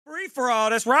free for all.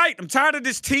 That's right. I'm tired of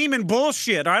this team and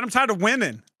bullshit. All right, I'm tired of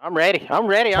winning. I'm ready. I'm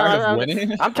ready. Tired of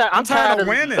winning? I'm tired of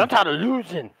winning. I'm tired of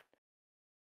losing.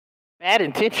 Bad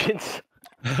intentions.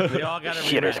 We all got to be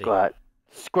Shitter ready. squad.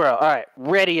 Squirrel. All right,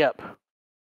 ready up.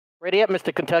 Ready up,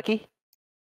 Mr. Kentucky.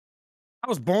 I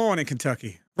was born in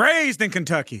Kentucky, raised in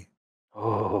Kentucky.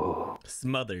 Oh.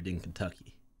 Smothered in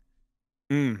Kentucky.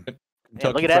 Mm.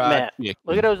 Man, look at that map.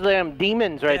 Look at those damn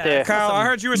demons right there. Kyle, I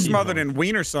heard you were smothered in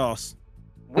wiener sauce.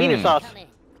 Wiener sauce.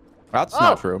 That's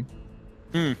not true.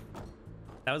 Mm.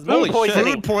 That was Food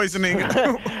poisoning. Food poisoning.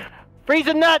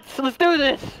 Freezing nuts. Let's do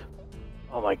this.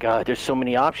 Oh my God, there's so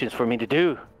many options for me to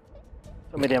do.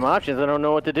 So many damn options. I don't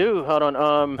know what to do. Hold on.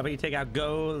 How about you take out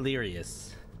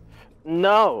Golerius?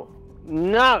 No,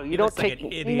 you don't take like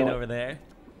an idiot over there.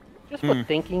 Just for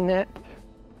thinking that.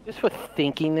 Just for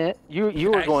thinking that. You were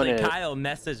Actually, going to. Kyle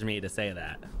messaged me to say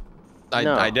that. I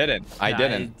didn't. I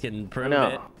didn't. I can prove No.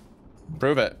 it.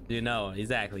 Prove it. You know,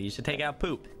 exactly. You should take out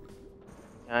poop.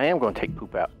 I am going to take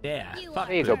poop out. Yeah. Fuck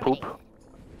There you go, poop.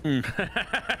 Mm.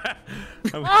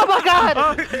 Oh my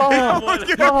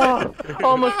God!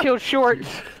 Almost killed Shorts.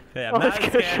 Yeah, I'm not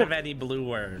scared of any blue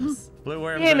worms. Blue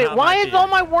worms. Damn it! Why is all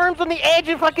my worms on the edge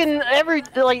of fucking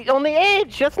on the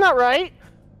edge? That's not right.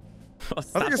 I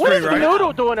think it's What is pretty right.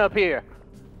 Noodle doing up here?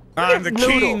 I'm the Noodle.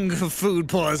 king of food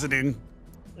poisoning.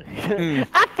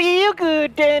 I feel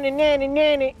good,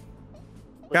 nanny.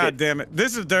 God damn it.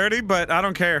 This is dirty, but I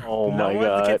don't care. Oh No my one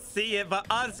God. can see it, but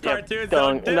us Cartoonz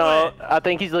Dung. don't do No, it. I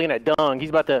think he's looking at dung. He's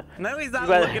about to. No, he's not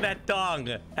about- looking at Dong.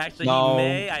 Actually, No. he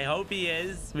may. I hope he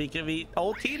is. We can be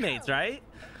old teammates, right?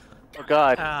 Oh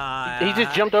God. He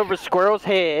just jumped over Squirrel's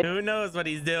head. Who knows what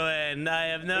he's doing? I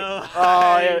have no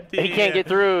Oh, idea. he can't get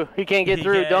through. He can't get He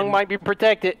through. can. Dung might be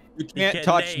protected. You He can't can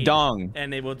touch nade, dung.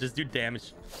 And they will just do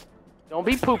damage. Don't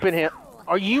be pooping him.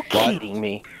 Are you kidding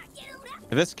me?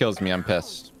 If this kills me, I'm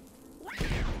pissed.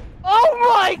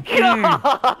 Oh my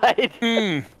God!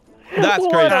 That's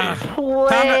What a crazy.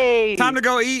 play! Time to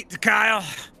go eat, Kyle.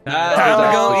 That's Time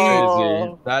to go actually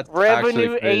crazy. That's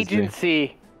Revenue actually crazy.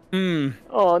 agency. Mm.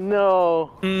 Oh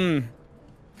no. Mm.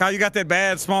 Kyle, you got that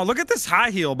bad small. Look at this high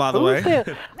heel, by the way.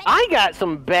 I got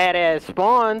some badass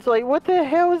spawns. Like, what the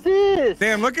hell is this?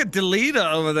 Damn, look at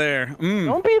Delita over there. Mm.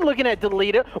 Don't be looking at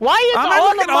Delita. Why is I'm not all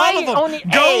looking of at all mine of on them. the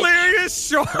edge? Delirious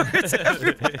shorts.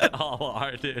 everybody. All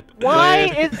are, dude. Why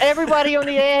is everybody on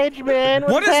the edge, man?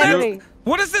 What What's is happening? that?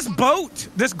 What is this boat?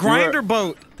 This grinder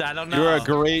boat? I don't know. You're a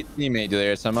great teammate,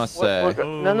 Darius, I must say. He's tired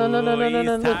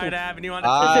of having you on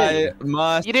his I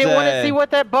must You didn't want to see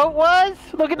what that boat was?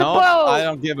 Look at the No, boat. I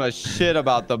don't give a shit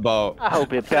about the boat. I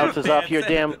hope it bounces off your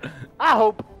damn. I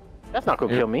hope. That's not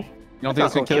gonna kill me. You don't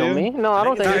That's think it's not gonna kill me? you? No, I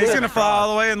don't think No, it he's is. gonna fly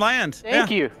all the way and land. Thank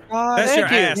Yeah. you. That's your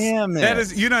Thank you. ass. Damn it. That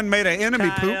is, you done made an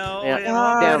enemy poop. Kyle, Yeah. what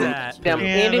was Damn, that? damn Damn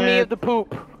enemy it. of the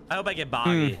poop. I hope I get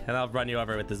boggy, and I'll run you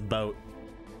over with this boat.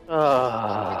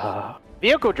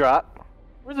 Vehicle drop.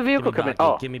 Where's the vehicle coming?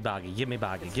 Oh, Give me boggy. Give me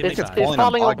boggy. Give me it's boggy. falling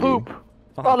falling on boggy. poop.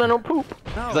 Falling on poop.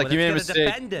 No, He's like, but you made a it's gonna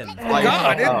mistake. defend him. Oh,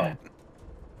 God.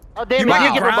 Oh, damn You it, might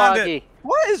you get her grind it. boggy.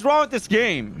 What is wrong with this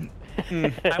game?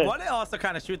 I want to also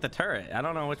kind of shoot the turret. I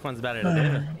don't know which one's better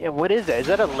to Yeah, what is that? Is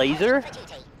that a laser?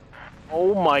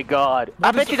 Oh my God!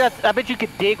 I bet you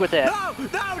could dig with that. do. No,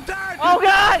 turret! Oh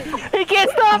God! He can't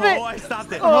stop it! Oh, I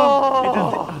stopped it.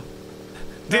 Oh!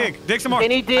 Dig some more.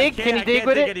 Can he dig? I Can he dig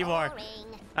with dig it? anymore.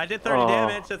 I did 30 Oh.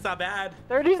 damage. That's not bad.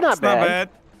 30's not It's not bad. bad.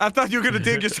 I thought you were gonna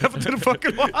dig yourself into the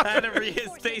fucking I had water. to read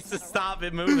his face to stop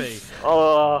it moving.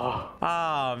 Oh!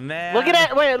 Oh man. Look at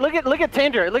that! Wait, look at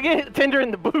Tinder. Look at Tinder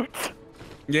in the boots.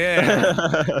 Yeah.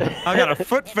 I got a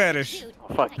foot fetish.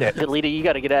 Oh, fuck that, Delita. You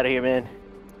gotta get out of here, man.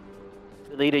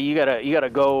 Delita, you gotta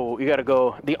go. You gotta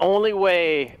go. The only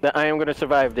way that I am gonna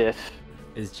survive this.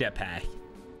 Is jetpack.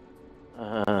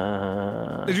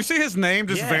 Did you see his name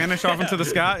just vanish off into the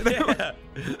sky? Yeah.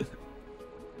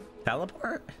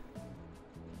 Teleport?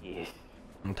 Yes.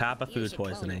 On top of food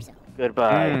poisoning.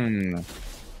 Goodbye.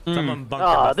 Someone bunker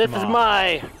Oh, bust this him is off.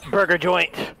 my burger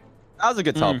joint. That was a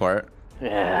good teleport.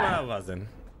 Yeah. No, it wasn't.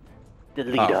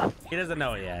 Delita. He doesn't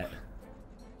know it yet.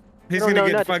 He's don't gonna know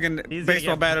get nothing. fucking He's gonna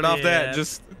baseball get- batted off yeah. that.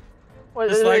 Just What,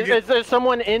 Just like is there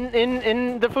someone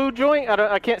in the food joint?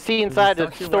 I can't see inside the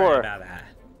Don't you worry store. about that.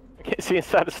 I can't see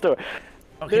inside the store.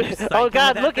 Oh, can you Oh snipe him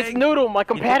God! with Look, that it's thing? Noodle, my You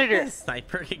think competitor. this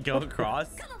sniper can go across?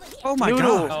 oh my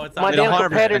Noodle, god. Oh, it's my on- damn 100%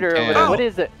 competitor over there. can. What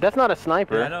is it? That's not a I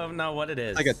sniper. don't know what it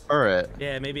is. It's like a turret.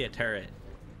 Yeah, maybe a turret.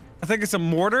 I think it's a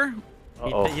mortar. You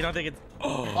don't think it's?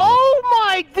 Oh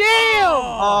my damn!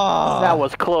 Oh, That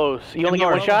was close. You only get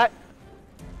one Lord. shot?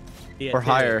 Yeah, or two.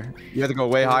 hire. You have to go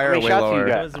way higher or many way shots you lower.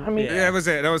 got? It was- I mean- Yeah, that was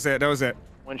it. That was it. That was it.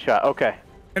 One shot. Okay.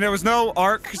 And there was no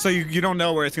arc, so you don't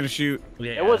know where it's gonna shoot.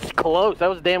 Yeah. It was close. That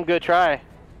was a damn good try.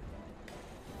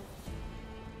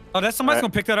 Oh, that's somebody's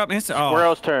gonna pick that up instantly. Oh.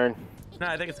 Squirrel's turn. No,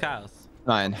 I think it's Kyle's.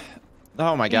 9.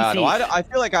 Oh my god. Easy. Why do I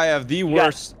feel like I have the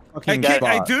worst Hey, fucking kick, hey,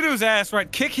 spot. Doo-Doo's ass, right?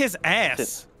 Kick his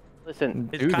ass. Listen,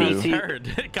 It's Doo-doo. Kyle's BC.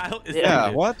 turd. Kyle is Yeah,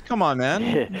 turd. what? Come on,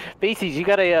 man. Beasties, you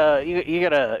got a you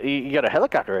got a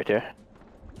helicopter right there.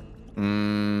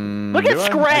 Look Do at I? I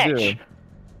Scratch. do.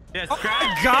 Yeah, Oh Scratch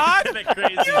my God! is in a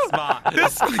crazy spot.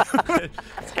 This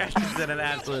Scratch is in an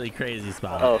absolutely crazy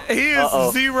spot. Oh, he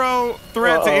is zero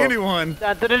threat to anyone.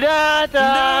 Da da da da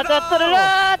da da da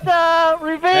da da.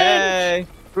 Revenge. Hey,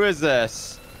 who is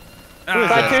this? Who is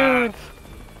this? Cartoonz.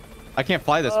 I can't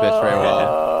fly this bitch very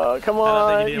well. Come I don't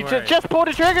on, think you you need to worry. just pull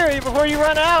the trigger before you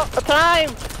run out of time.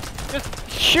 Just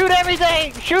shoot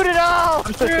everything. Shoot it all.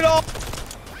 Shoot it all.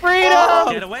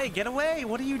 Freedom. Get away, get away.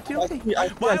 What are you doing? I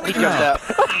Why are we He jumped out.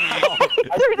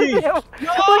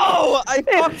 No, I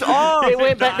fucked off. It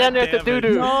went back down there to Damage.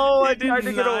 doo-doo. No, I You did tried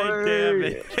to get 9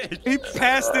 away. damage. He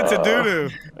passed it to Doo-Doo.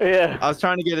 Yeah. I was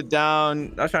trying to get it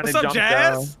down. I was trying What's to up, jump Jazz?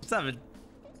 down. What's up,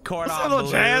 cordon What's up, little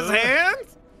bleu? Jazz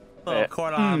hands? Little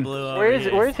cordon bleu. over Where is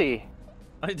here. Where is he?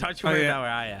 Don't you Oh, worry yeah. about where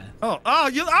I am.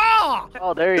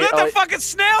 Oh, there he You is. left a fucking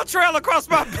snail trail across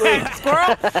my back,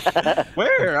 squirrel.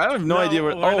 Where? I have no idea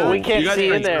where. we're not- Oh, we can't you guys see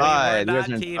are in there. inside. We're You not guys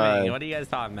are teaming. inside. What are you guys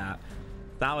talking about?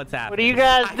 That's not what's happening. What are you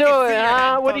guys I can doing, see your huh?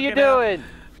 head What are you poking out. doing?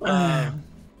 Uh,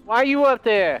 Why are you up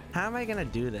there? how am I gonna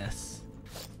do this?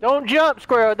 Don't jump,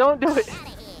 Squirrel. Don't do it.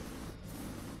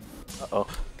 Uh-oh.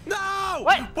 No!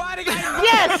 What? Why did I?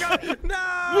 Yes!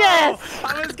 No! Yes!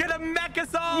 I was gonna mech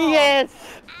us all. Yes.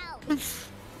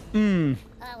 Hmm.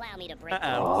 Allow me to break.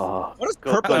 Uh-oh. Oh. What does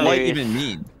Go purple light Blaze. even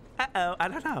mean? Uh-oh. I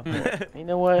don't know. You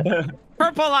know what?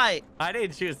 Purple light. I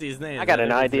didn't choose these names. I got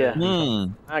an idea.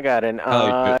 Hmm. I got an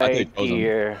I thought you chose 'em.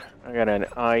 idea. I got an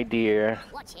idea.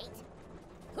 Watch it.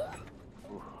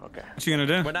 Ooh, okay. What you gonna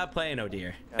do? We're not playing, oh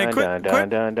dear. Hey, quit, Dun, quit.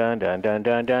 dun, dun, dun, dun,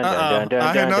 dun, dun, Uh-oh. dun, dun,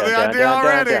 I dun, know the dun, idea dun,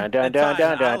 already. dun, dun, It's dun, fine.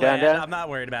 dun, dun, I'll dun, land. dun. I'm not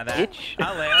worried about that. Bitch.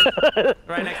 I'll land.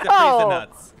 Right next to Freeze Oh. and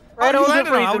Nuts. Right Oh, you over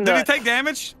landed on him. freezing Did he nuts. take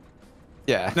damage?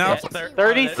 Yeah. No. yeah.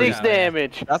 36 yeah.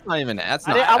 damage. That's not even. That's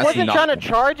I, not. didn't- I that's wasn't trying to nothing.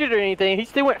 charge it or anything. He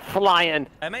still went flying.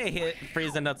 I may hit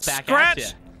Freeze and Nuts back Scratch.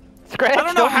 at Scratch. I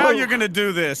don't know how move. you're gonna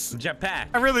do this. you. Jetpack.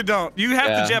 I really don't. You have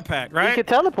Yeah. the jetpack, You right? can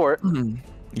teleport.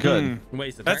 Good.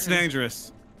 Waste of That's turns.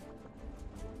 dangerous.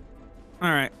 All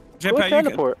right, Go jetpack.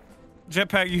 teleport.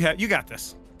 Jetpack. You got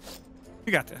this.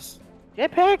 You got this.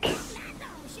 Jetpack.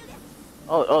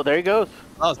 Oh, there he goes.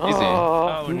 That was easy.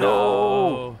 Oh, Oh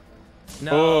no.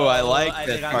 No. Oh, I like I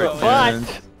this think I'm cartoon.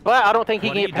 going- But I don't think he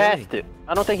What can are get you past doing? it.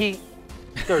 I don't think he.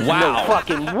 There's Wow. no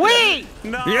fucking way.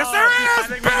 No. Yes, there is, I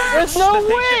think we're- There's no Take way.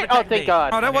 the Oh, technique. thank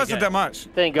God. Oh, that Okay, wasn't good. that much.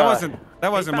 Thank That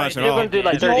God. wasn't much at You're all. gonna do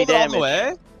like Did you 30 hold it all the damage.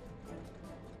 way?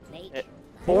 Snake.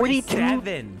 42.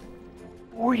 47.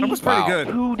 42 That was pretty Wow. good.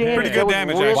 damage. Pretty good That was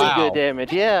damage, really actually. Wow. good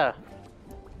damage. Yeah.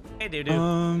 Hey, dude.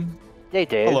 They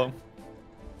did. Hello.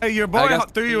 Hey, your boy I guess-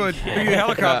 threw you a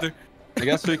helicopter. I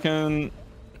guess we can. You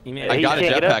Yeah, made I you got a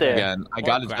can't get up jetpack there. again. I Or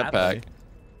got a grappler. jetpack.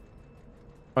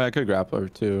 Oh, I could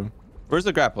grappler too. Where's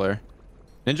the grappler?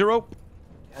 Ninja rope?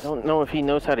 I don't know if he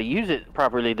knows how to use it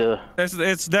properly.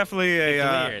 It's definitely It's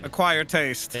a weird. acquired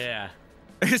taste. Yeah.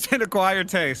 It's an acquired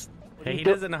taste. Hey, he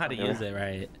doesn't know how to use it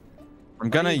right. I'm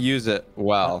gonna use it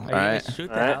well. Are All you right. gonna shoot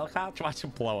the Alright. helicopter? Watch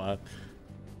it blow up.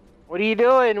 What are you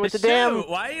doing with the Shoot! damn?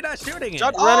 Why are you not shooting it?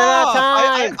 Shut Running out of up!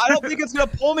 time. I don't think it's gonna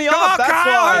pull me Come up. on, That's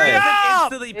Kyle, why. hurry up!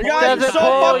 Instantly It pull You guys are doesn't so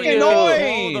pull fucking you. Pull the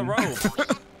annoying. rope.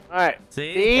 All right.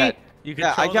 See? See? You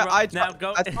Yeah, control I got. the rope. Now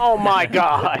go. that's- Oh my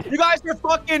God. You guys are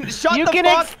fucking. Shut You the can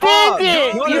fuck extend up.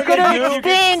 it. know You what can I'm gonna do?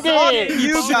 extend Fuck it.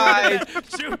 you guys.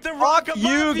 Shoot the rock Fuck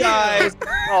above you guys.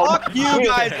 Oh, Fuck you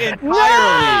guys entirely.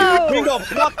 No! You can go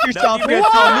fuck yourself. you You're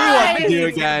gonna tell me what to Why? do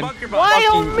again. Why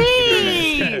on Fucking-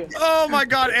 me? Oh my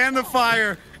God! And the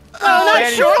fire. No, not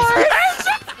Danny. short.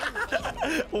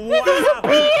 Wow.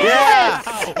 Yeah.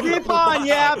 Wow. Keep on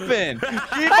yapping.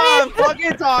 Keep on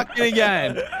fucking talking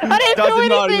again. I didn't Doesn't do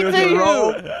know how to anything use to a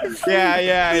rope. you.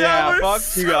 Yeah. but-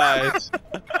 Fuck you guys.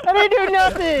 I didn't do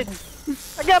nothing.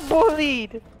 I got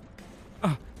bullied.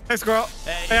 Hey, squirrel.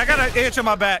 Hey. Hey, I got an itch on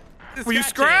my back. Will you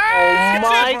Scratch it. scratch? Oh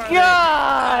my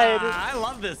God. I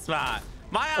love this spot.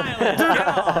 My island. Get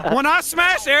off. When I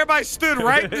smashed, everybody stood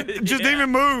right, just didn't even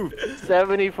move.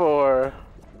 74.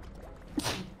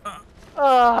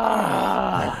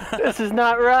 This is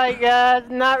not right, guys.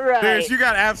 Not right. Dude, you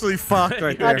got absolutely fucked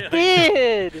right I there.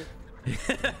 did. You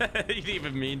didn't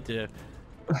even mean to. If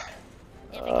I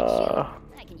can shoot,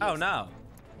 I can use Oh no.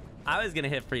 I was gonna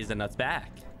hit Freeze and Nuts back.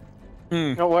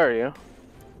 Don't worry. I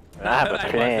have a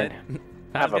plan. wasn't.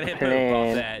 I was have a gonna hit Boom off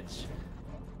plan. the edge.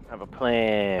 I have a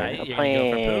plan. Right? A You're gonna go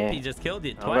for poop. plan. He just killed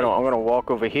you I'm twice. gonna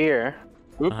walk over here.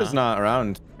 Poop is not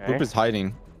around. Okay. Poop is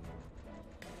hiding.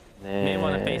 You may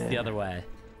want to face the other way.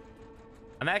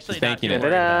 I'm actually not Thanking too it.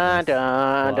 worried about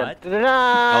this.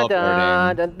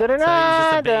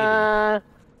 Oh,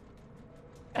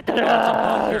 it's a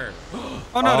bunker.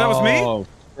 Oh no, that was me. Oh,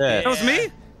 shit. That was me.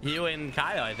 You and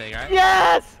Kyle, I think, right?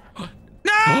 Yes!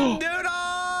 No. Noodle!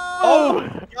 Oh,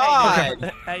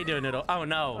 God. How you doing, Noodle? Oh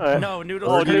no, Uh, no, Noodle.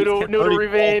 Oh, noodle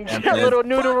revenge. Yeah, Little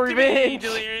noodle Fuck me, revenge.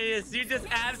 Delirious. You just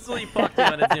absolutely fucked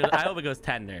him on his noodle. I hope it goes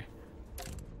tender.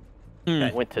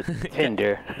 Okay. Went to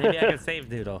Tinder. Maybe I can save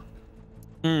Noodle.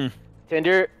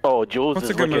 Tinder. Oh, Jules What's is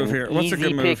a good looking move here? What's a easy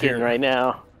good move picking here? right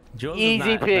now. Jules is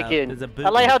Easy not, picking. there's a boob I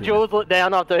like how between Jules looked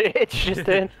down off the itch just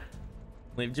then.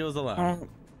 Leave Jules alone. Oh,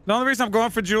 the only reason I'm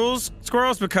going for Jules,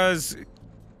 Squirrel, is because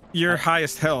you're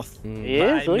highest health. He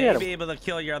is? I Look may at be him. able to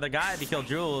kill your other guy if you kill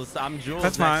Jules. I'm Jules.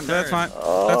 That's fine. next That's turn. fine. That's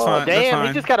Oh, fine. That's damn, fine.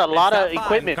 he just got a lot It's of not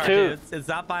fine, equipment, too. Cartoonz. It's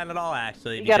not fine at all,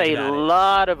 actually. He if got you think a about it.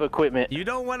 lot of equipment. You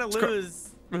don't want to lose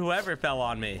whoever fell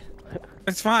on me.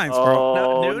 It's fine, Squirrel.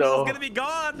 No, Oh, Noodle's no. gonna be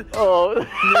gone. Oh.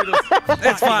 Noodle's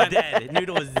It's fine. dead.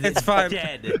 Noodle is It's fine.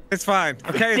 dead. It's fine.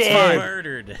 Okay, it's Dead. fine.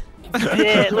 Murdered.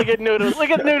 Yeah, look at Noodles. Look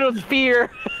at Noodles' fear.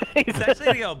 It's actually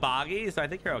gonna go boggy, so I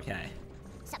think you're okay.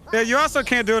 Yeah, you also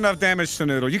can't do enough damage to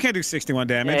Noodle. You can't do 61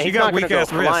 damage. Yeah, you he's got not gonna weak go ass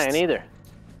flying wrists. either.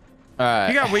 All right.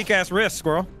 You got weak ass wrists,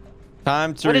 Squirrel.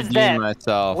 Time to What is redeem that?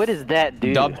 myself. What does that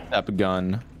do? Dubstep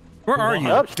gun. Where are you?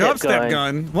 Dubstep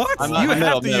gun. What? I'm You in the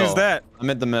have to middle. use that. I'm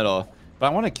in the middle. But I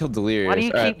want to kill Delirious. Why do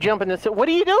you All right. keep jumping this? What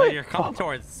are you So doing? you're coming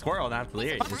towards Squirrel, not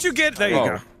Delirious. Why don't you get? There you Whoa.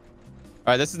 go. All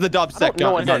right, this is the I dubstep don't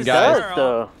know what gun, that guys. does,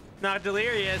 though. Not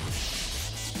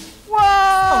Delirious. Whoa!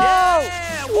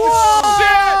 Yeah!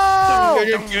 Whoa!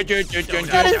 That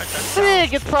That is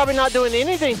sick. It's probably not doing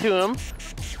anything to him,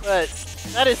 but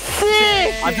that is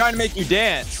sick. I'm trying to make you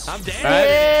dance. I'm dancing.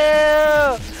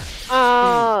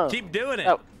 Yeah. Keep doing it.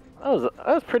 That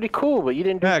was pretty cool, but you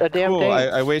didn't do Yeah, a damn cool. thing.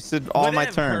 I wasted all Would my it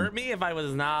have turn. hurt me if I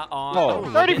was not on? Oh.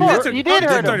 look 34. at took- You did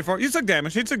hurt him. 34. You took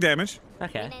damage. He took damage. this.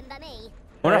 Okay. Remember me.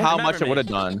 Wonder how Remember much it me. would have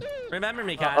done. Remember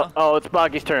me, Kyle. Oh, it's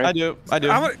Boggy's turn. I do. I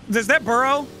do. Does that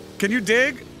burrow? Can you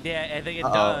dig? Yeah, I think it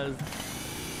Uh-oh. does.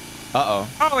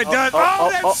 Oh, it does. Oh,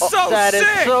 that's so That sick.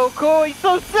 is so cool. He's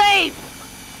so safe.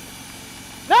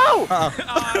 No! Oh,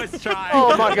 I was trying.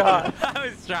 Oh my god. I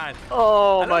was trying.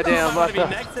 Oh I my don't know damn. if I want to be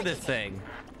next to this thing.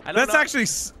 I don't That's know. actually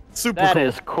super That cool.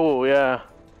 is cool, yeah.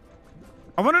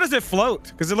 I wonder does it float?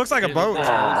 Because it looks like a It boat. looks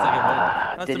like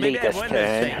a boat. So maybe delete I this wouldn't have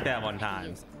turn. staked that one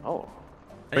time. Oh.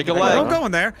 Break a Thank you. leg. Don't go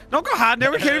in there. Don't go hiding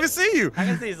there. We can't even see you. I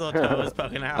can see his little toes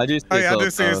poking out. I do. See Oh yeah, I so, do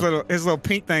see his little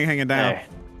pink thing hanging down. Hey,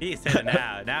 He's hit it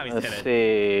now. Now he's hit let's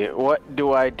it. see. What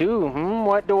do I do?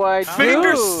 What do I do?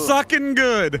 Finger sucking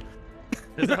good.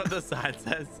 Is that what the sign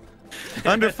says?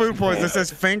 Under food poison, it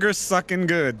says finger sucking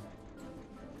good.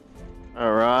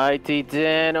 Alrighty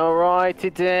then.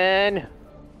 Alrighty then.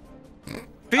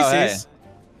 Feces.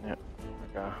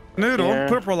 Okay. Noodle. Yeah.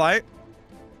 Purple light.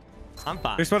 I'm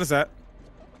fine. What is that?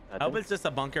 I hope it's just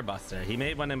a bunker buster. He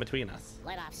made one in between us.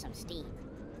 Let off some steam.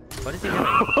 What is he doing?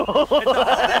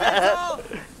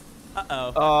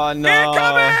 Uh-oh. Oh no.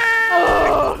 Incoming!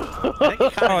 I think he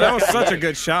kinda Oh, that was got such a me.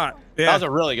 good shot. That Yeah. was a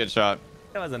really good shot.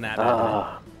 It wasn't that bad.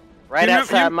 Right You know-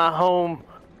 outside you- my home.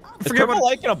 Is Forget purple what.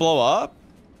 light gonna blow up?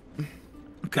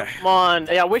 Okay. Come on.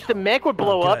 Yeah, I wish the mech would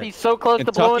blow up. good. He's so close to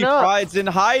Kentucky blowing up. Pride's in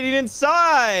hiding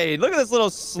inside. Look at this little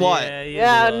slut.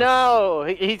 Yeah, no.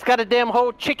 He's got a damn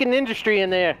whole chicken industry in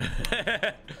there.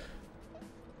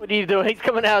 What are you doing? He's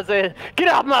coming out saying, "Get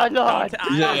off my lawn!"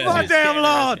 Yeah. My damn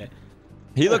lord.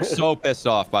 He looks so pissed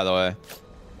off, by the way.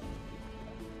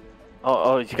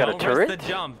 Oh, he's got a Don't turret? risk the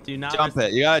jump. Do not Jump risk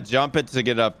it. You gotta jump it to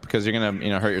get up because you're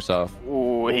gonna, hurt yourself.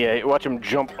 Ooh, yeah. Watch him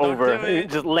jump Don't over. do it.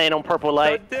 Just land on purple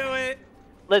light. Don't do it.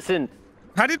 Listen.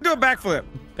 How do you do a backflip?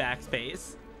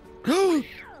 Backspace.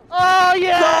 Oh,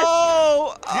 yes!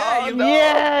 Oh! Yeah, you-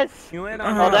 Yes! You land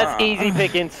on. Oh, that's easy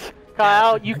pickings.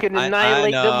 Kyle, you can I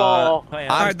annihilate them know. all. Oh, yeah.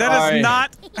 All I'm right, that sorry. is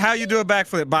not how you do a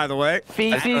backflip, by the way.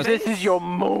 Feces, this is your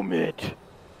moment.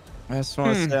 I just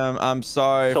want to say I'm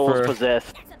sorry Soul's for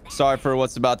possessed.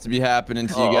 what's about to be happening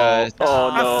to you guys.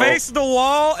 Oh, no. I faced the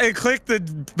wall and clicked the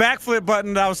backflip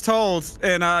button that I was told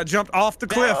and jumped off the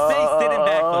cliff. Backspace didn't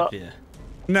backflip you.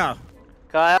 No.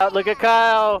 Kyle, look at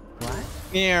Kyle. What?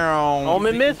 Meow.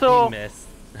 Omen He missile. missed.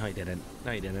 No, he didn't.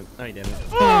 No, he didn't. No, he didn't.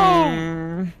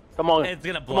 Come on. It's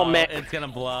gonna blow. Come on, Mac. It's gonna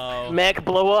blow. Mac,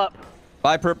 blow up.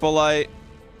 Bye, purple light.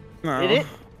 No. Did it?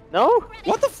 No?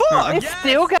 What the fuck? It Yes!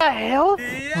 still got health?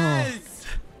 Yes!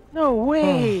 No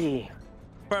way.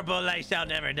 Purple light shall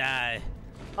never die.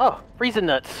 Oh, freezing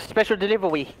nuts. Special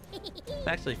delivery. It's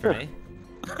actually for me.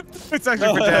 It's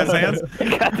actually for jazz hands.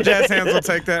 Jazz hands will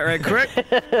take that right quick.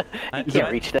 You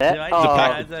can't reach that. I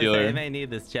package say, dealer. they may need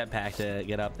this jetpack to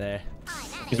get up there.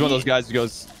 He's one of those guys who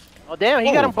goes. Oh damn,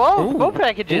 he got them both. Both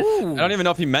packages. I don't even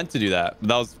know if he meant to do that. But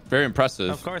that was very impressive.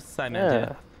 Of course I meant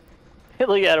to. Yeah.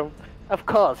 Look at him. Of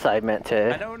course I meant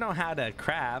to. I don't know how to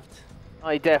craft.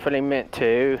 I definitely meant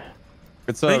to.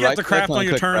 It's You have right to craft click on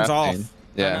your click turns crafting. off.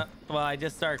 Yeah. Well, I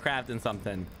just started crafting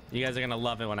something. You guys are gonna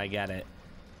love it when I get it.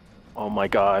 Oh my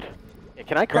god. Yeah,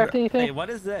 can I craft anything? Hey, what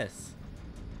is this?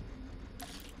 I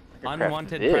could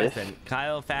Unwanted craft this. present.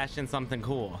 Kyle fashioned something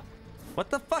cool. What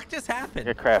the fuck just I happened?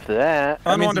 could craft that.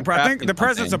 Unwanted. I think crafting the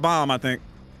present's a something. bomb. I think.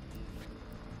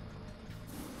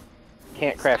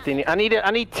 Can't craft any. I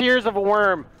need tears of a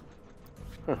worm.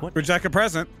 Reject a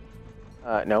present.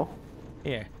 No.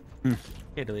 Here.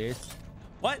 Here, Delirious.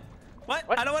 What? What?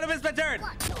 What? I don't want to miss my turn.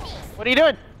 What are you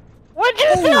doing? What'd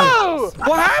you do?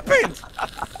 What happened?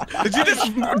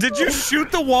 Did you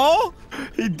shoot the wall?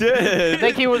 He did. I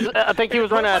think he was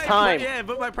running out of time. Yeah,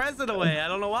 put my present away. I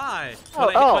don't know why. Oh,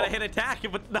 When oh. I hit attack,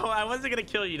 but no, I wasn't gonna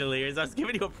kill you, Delirious. I was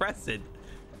giving you a present.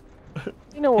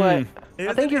 You know what? It I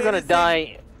was think a- you're it gonna was a-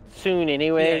 die soon Yeah,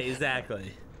 anyway.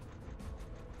 exactly.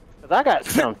 'Cause I got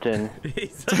something.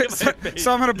 He's like So, a baby.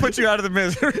 so I'm gonna put you out of the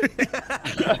misery.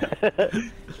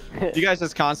 You guys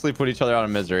just constantly put each other out of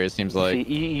misery. It seems like.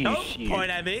 Don't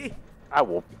point at me. I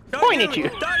will Don't point at you.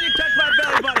 Don't you touch my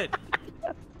belly button.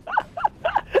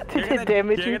 Did it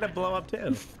damage You're you? gonna blow up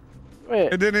too.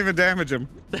 It didn't even damage him.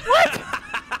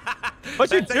 What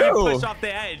you That's how you push do? off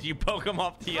the edge. You poke him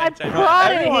off the I edge.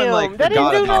 prodded Everyone, him. like, That didn't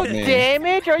forgot do no about me.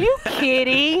 damage. Are you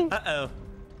kidding? Uh-oh.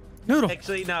 Noodle.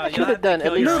 Actually, no. I you'll should've have to done kill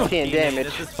at least your own 10 teammate. damage.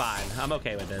 This is fine. I'm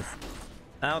okay with this.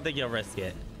 I don't think you'll risk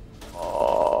it.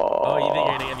 Oh. Oh, you think you're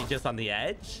gonna get me just on the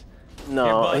edge? You're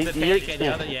No. both he's- the tank and the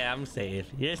other. Yeah, I'm safe.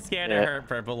 You're scared Yeah. of her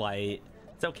purple light.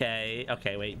 It's okay.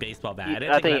 Okay, wait. Baseball bat.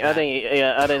 I think,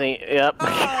 yep.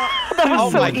 That was Oh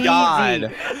so my easy. God.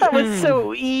 That was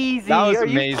so easy. That was Are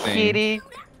you amazing. kidding?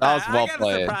 That was well I got a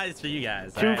played. surprise for you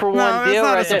guys. Two alright? for No, one that's deal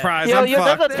not a right there. surprise. Yo, I'm yo,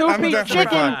 that's fucked. a I'm two-piece definitely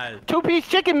chicken. fucked. Two-piece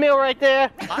chicken meal right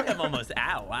there. I am almost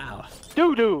out. Wow.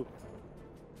 Doo-doo.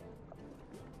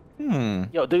 Hmm.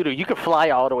 Yo, Doo-doo, you can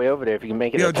fly all the way over there if you can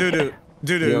make it. Yo, up. doo-doo.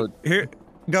 Doo-doo. Yo. Here.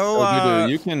 Go, Oh,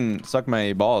 dude, you can suck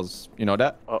my balls. You know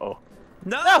that? Uh-oh.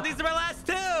 No, these are my last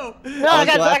two. No, I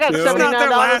got last two? It's not their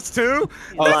 $79. last two.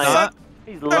 Oh, lying. it's not?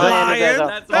 He's They're lying. lying. his ass off.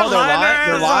 That's They're all. lying their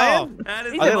They're ass lying? off. That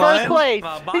is He's Are in they first lying? place.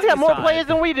 Well, He's got Boggy's more fine. players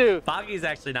than we do. Boggy's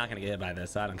actually not gonna get hit by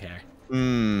this, so I don't care.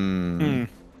 Hmm.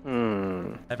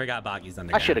 I forgot Boggy's on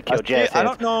the I ground. should have killed See, Jazz. I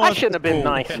don't know I if shouldn't have been this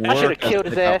will nice. I work should have as killed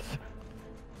his pickup. ass.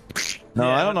 No,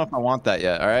 Yeah. I don't know if I want that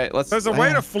yet. All right, let's. There's a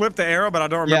way to flip the arrow, but I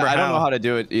don't Yeah, remember I don't know how. how to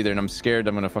do it either, and I'm scared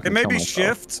I'm gonna fucking. It may kill be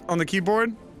myself. shift on the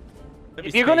keyboard. Maybe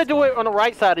If you're gonna do spacebar. it on the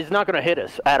right side, it's not gonna hit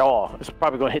us at all. It's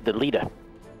probably gonna hit the leader.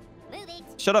 Move it.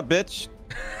 Shut up, bitch.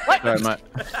 What? Sorry, my...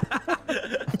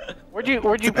 Where'd you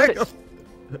put it?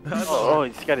 Oh,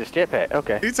 he's got his jetpack.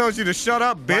 Okay. He told you to shut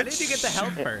up, bitch. Why did you get the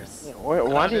health first?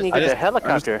 Why didn't he I get the just-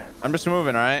 helicopter? I'm just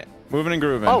moving, all right? Moving and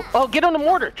grooving. Oh, get on the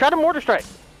mortar. Try the mortar strike.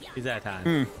 He's out of time.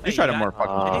 You Hey, tried to got- more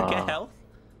fucking. Did you get health?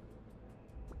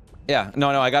 Yeah, no,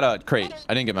 I got a crate.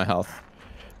 I didn't get my health.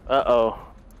 Uh-oh.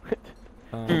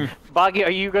 Boggy,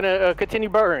 are you gonna continue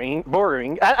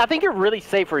boring? I think you're really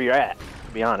safe where you're at,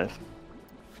 to be honest.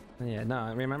 Yeah,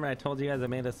 no. Remember I told you guys I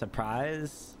made a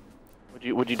surprise?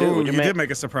 What'd you do? Ooh, What'd you make? did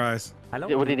make a surprise. I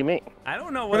don't. What did he make? I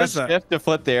don't know What what. is that? Shift to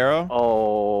flip the arrow.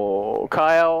 Oh,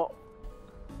 Kyle,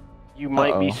 you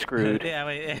might be Uh-oh. screwed. Yeah,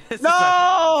 wait. this is-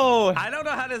 No! I don't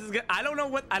know how this is. I don't know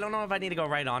what. I don't know if I need to go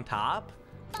right on top.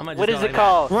 I'm gonna just What go is like it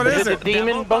called? What is it it? the demon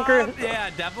Devil bunker? bomb? Yeah,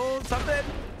 devil something.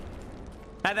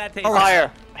 How'd that taste? Oh,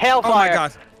 Fire. Hellfire. Oh my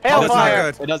god. Hellfire.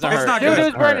 That's not good. It doesn't It's hurt. not It good. doesn't Dude,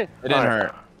 it's burning. hurt. It didn't Alright.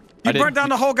 hurt. You burnt down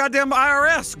the whole goddamn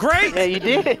IRS. Great. Yeah, you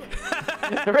did.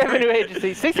 The revenue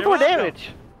agency. 64 welcome. damage.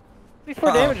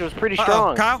 64 damage was pretty Uh-oh.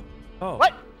 strong. Kyle. Oh.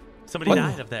 What? Somebody What?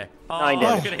 died up there. Oh, Nine I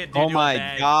damage. could've hit Oh Dudu my with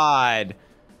that. god.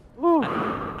 Whew.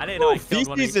 I didn't know I killed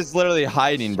one of Feces these. is literally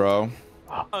hiding, bro.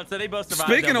 Oh, so they both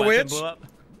survived. Speaking their of weapon which- blew up?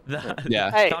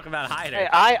 Yeah. Hey. Talk about hider. Hey,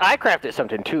 I crafted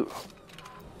something too.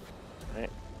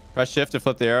 Press shift to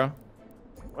flip the arrow.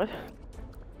 What?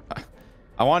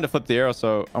 I wanted to flip the arrow,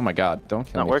 so. Oh my god, don't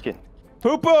kill Not me. working.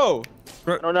 Poo poo!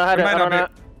 I don't know how to. It might I don't know.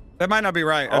 not be- That might not be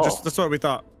right. Oh. That's what we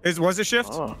thought. Was it shift?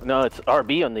 Oh, no, it's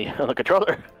RB on the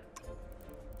controller.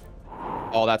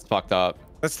 Oh, that's fucked up.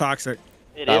 That's toxic.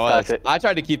 It is That was. toxic. I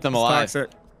tried to keep them That's alive. toxic.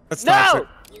 That's No! toxic.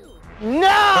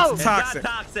 No! It's toxic.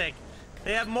 not toxic.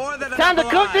 They have more than Time to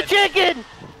enough cook the alive. chicken!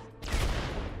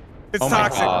 It's Oh my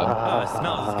toxic. god. Oh, it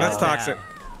smells good. That's toxic.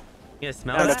 Yeah,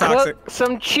 smell That's that. toxic. Cook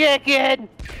some chicken!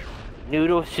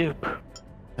 Noodle soup.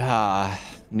 Ah.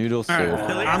 Noodle soup. I'm- This is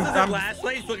I'm- the last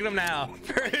place. Look at him now.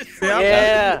 First,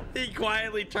 Yeah. he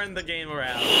quietly turned the game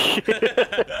around.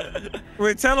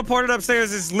 We teleported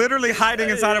upstairs. It's literally hiding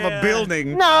inside of a Yeah.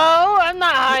 building. No, I'm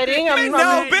not hiding. Hey, I'm, no,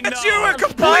 I'm, bitch, you were I'm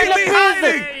completely starting a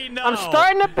hiding. Hey, no. I'm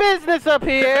starting a business up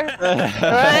here.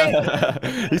 Right?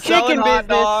 He's Chicken selling hot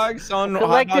business. dogs on hot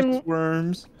Collecting- dogs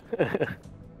worms.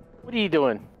 What are you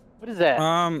doing? What is that?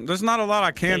 There's not a lot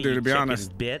I can Hey, do, you to be chicken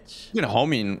honest. bitch. You know,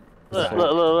 homie.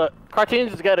 Look. Cartoonz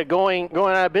has got a going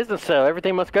out of business, so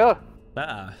everything must go.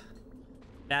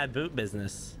 Bad boot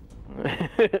business.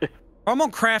 I'm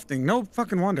on crafting. No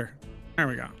fucking wonder. There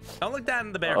we go. Don't look down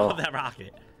in the barrel of that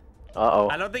rocket. Uh-oh.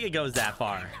 I don't think it goes that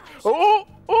far. Oh!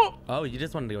 Oh, you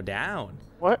just wanted to go down.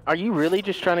 What? Are you really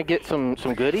just trying to get some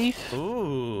goodies?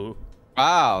 Ooh.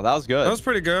 Wow, that was good. That was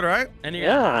pretty good, right? And you're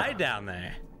gonna Yeah. hide down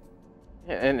there.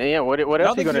 Yeah, what I else don't are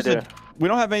you think gonna there's do? we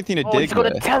don't have anything to Oh, dig he's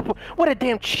gonna with. teleport. What a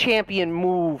damn champion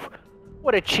move.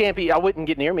 What a champion. I wouldn't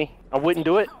get near me. I wouldn't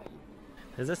do it.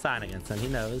 There's a sign against him. He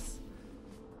knows.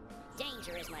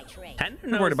 Danger is my trade. Tender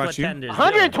I'm knows worried about what you. Tender's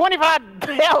 125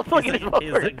 health. Look doing. at his He's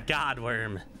a board. god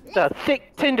worm. It's a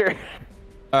thick tinder.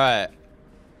 All right.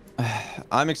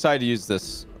 I'm excited to use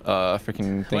this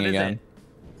freaking thing What is again.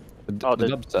 Oh, The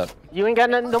the- dubstep. You ain't got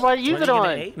nothing. Nobody use What it are you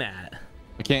gonna on. aim at?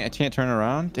 I can't turn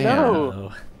around. Damn.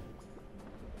 No.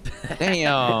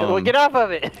 Damn. Well, get off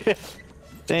of it.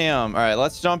 Damn. All right,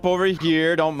 let's jump over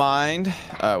here. Don't mind.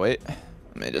 Wait.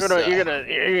 Let me just. You're gonna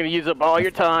use up all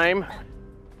your time.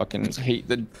 fucking hate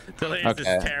the. Delirious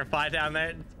Okay. is terrified down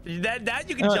there. That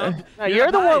you can jump. No,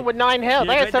 you're the high. one with 9 health.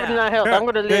 You're I got good now. 79 health. Yeah, I'm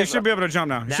gonna yeah, live. you should be able to jump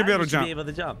now. You Now should be able to you jump. be able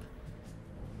to jump.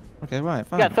 Okay, right.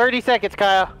 Fine. You got 30 seconds,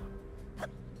 Kyle.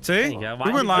 See? you go. We Why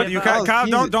wouldn't you lie to give you, up? Kyle. Kyle,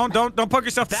 Jesus. don't poke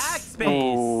yourself.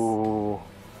 Backspace. Ooh.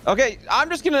 Okay, I'm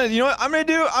just gonna. You know what I'm gonna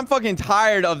do? I'm fucking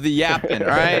tired of the yapping. All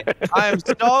right. I am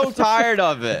so tired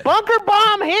of it. Bunker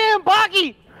bomb him,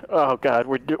 Boggy. Oh God,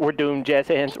 we're doomed, Jazz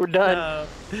Hands. We're done. No.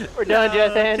 We're done, No,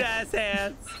 Jazz Hands. Jazz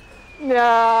hands. No.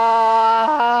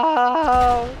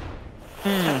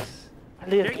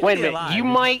 You're Wait a gonna be minute. alive. You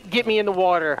might get me in the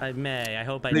water. I may. I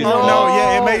hope I Please. do. Oh no,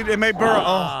 yeah, it may burrow. Oh.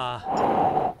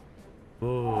 Ah.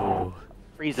 Ooh.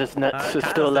 Frieza's nuts is Kyle's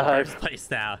still in alive. first place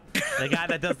now. The guy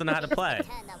that doesn't know how to play.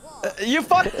 Turn the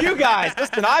wall. Fuck you guys.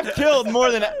 Listen, I've killed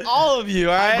more than all of you.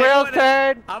 All right. Squirrel's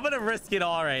turn. I'm gonna risk it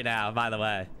all right now. By the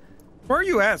way. Where are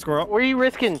you at, Squirrel? Where are you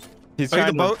risking? He's Are you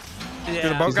the trying boat? Yeah.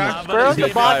 the boat guy? I'm gonna Squirrel's see the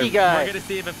if boggy it- guy. We're gonna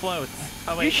see if it floats.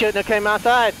 Oh wait. You shouldn't have came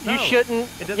outside. You No. shouldn't.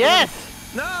 It doesn't Yes.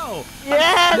 No.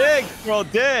 Yes. Dig, bro,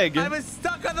 dig. I was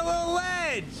stuck on the little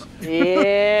ledge.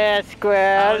 Yeah, I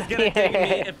Squirrel. was gonna dig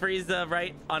me and freeze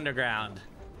right underground,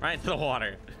 right into the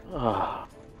water. Oh.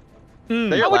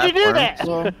 They're How would you do last that?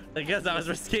 worm, Because I was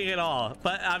risking it all.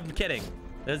 But I'm kidding.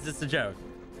 It was just a joke.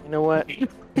 You know what?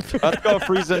 so let's go,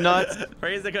 Frieza nuts.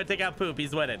 Frieza, go take out poop.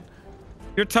 He's winning.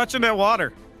 You're touching that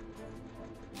water.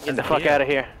 Get the fuck out of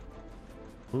here.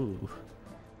 Ooh.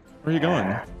 Where are you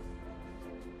going?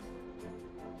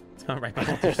 It's going right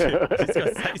behind you. Just go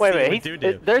sightsee Wait a minute. with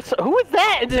Doo-doo. There's who is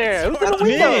that in there? Who's in the That's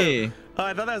window? me. Oh,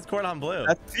 I thought that was Cordon Bleu.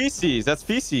 That's feces. That's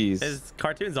feces. Is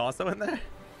Cartoonz also in there?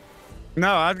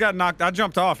 No, I got knocked. I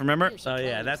jumped off. Remember? Oh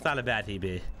yeah, that's not a bad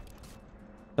TB.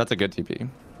 That's a good TP.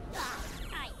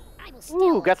 I will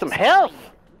still Ooh, got some health.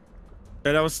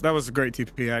 Yeah, that was a great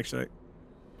TP actually.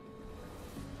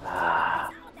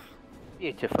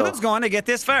 Beautiful. Who's going to get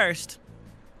this first?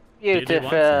 Doo-doo Beautiful.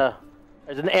 wants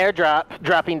There's an airdrop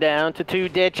dropping down to 2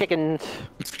 dead chickens.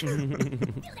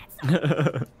 Cartoonz,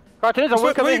 I What- want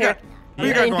to come what in you here. got? What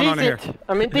you got going on in here?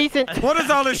 I'm indecent. What is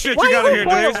all this shit Why you got in here, you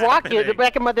point Diggs? a rocket at the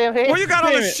back of my damn head? What you got all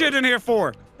Wait a this minute. shit in here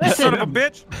for? Son of a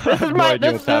bitch. This is No my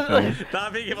idea this what's is happening.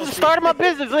 Not being able the to start of my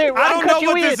business. Here, I can don't cut know you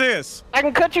what in. this is. I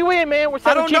can cut you in, man. We're I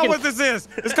selling don't know chickens. what this is.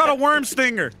 It's called a worm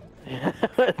stinger.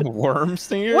 Worm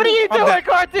stinger? What are you I'm doing, dead.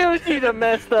 Cartoonz? You done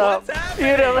messed up. What's happening?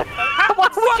 You done.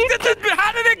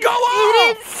 How did it go You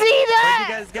off? didn't see that?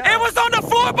 Where'd you guys go? It was on the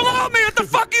floor below me. What the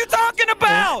fuck are you talking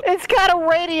about? It's got a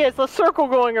radius, a circle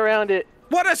going around it.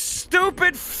 What a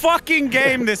stupid fucking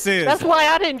game this is. That's why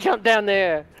I didn't jump down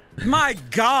there. My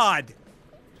God.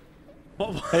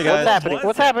 What, Hey, guys. What's happening? was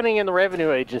What's it? happening in the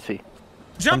revenue agency?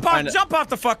 Jump trying off, to- jump off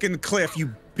the fucking cliff,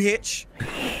 you bitch.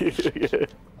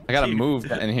 I gotta move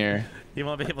in here. You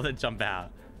won't be able to jump out.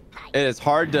 It is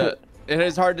hard to. It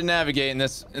is hard to navigate in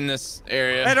this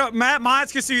area. Hey, don't, Matt,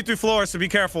 mines can see you through floors, so be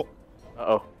careful.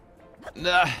 Uh-oh.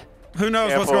 Who knows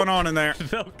what's Careful. going on in there?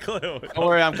 No clue. Don't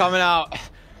worry, I'm coming out.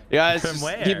 You guys, From just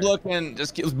where? keep looking.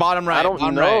 Just keep bottom right. I don't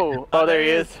bottom know. right. Oh, there he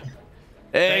is.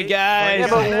 Hey Hey, guys, Yeah,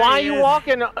 but There why are he you is.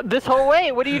 walking this whole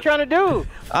way? What are you trying to do?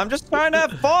 I'm just trying to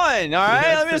have fun. All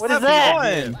right, let me just What have is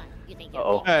that? fun. You think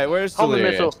Uh-oh. Hey, where's Homing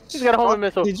Delirious? missile. He's got a homing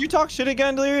missile. Did you talk shit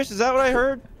again, Delirious? Is that what I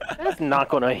heard? That's not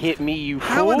gonna hit me, you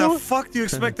How in the fool. fuck do you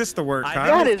expect this to work, I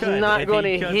Kyle? That This is could. not If gonna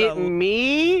he could, hit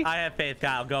me. I have faith,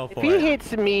 Kyle. Go If for he it.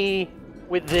 hits me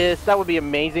with this, that would be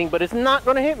amazing, but it's not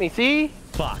gonna hit me, see?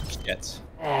 Fuck. Shit.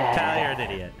 Kyle, you're an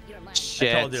idiot. You're mine. I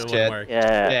Shit. told you it Shit. wouldn't work.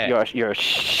 Yeah, Yeah. you're a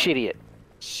shit.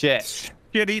 Shit.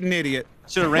 Shit-eating idiot.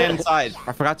 Should have ran inside.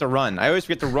 I forgot to run. I always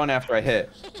forget to run after I hit.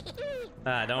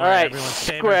 Don't All worry, right, everyone's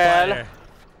favorite Squirrel. player.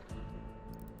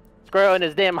 Squirrel in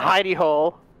his damn hidey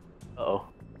hole. Uh-oh.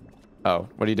 Oh,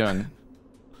 what are you doing?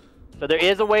 So there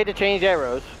is a way to change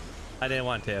arrows. I didn't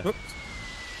want to. Oops.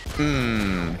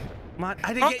 Hmm. Come on,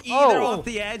 I didn't get either Oh. off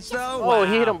the edge though. Oh,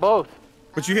 he hit them both.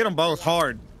 But you hit them both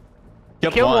hard.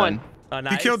 Killed Kill one. Oh, You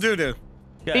nice. killed Doo-Doo.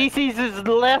 Good. Feces is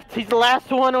left. He's the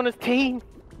last one on his team.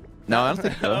 No, I don't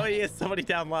think Oh, so. he is somebody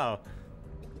down low.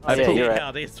 Oh, yeah, you're right.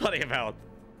 Penalty. It's funny about.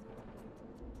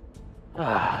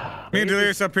 Me and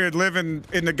Delirious up here living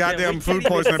in the goddamn food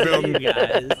poisoning building.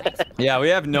 Guys. Yeah, we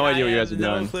have no idea what you guys are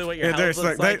no doing. clue what your Yeah, house there's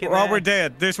looks like, like in well, there. we're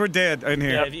dead. We're dead in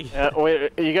Yeah, here. if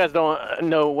you- You guys don't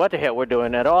know what the hell we're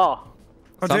doing at all.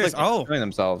 Oh, Sounds there's, like they're oh, killing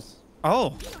themselves. oh,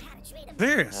 You know how to trade 'em.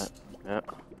 there's. Yeah.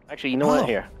 Actually, you know what? Oh.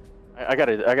 Here, I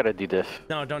gotta do this.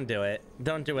 No, don't do it.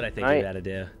 Don't do what I think Right. you gotta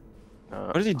do.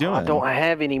 What is he doing? I don't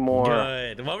have any more.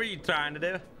 Good. What were you trying to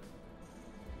do?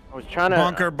 I was trying to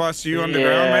Bunker bust you Yeah.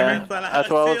 underground, maybe? That's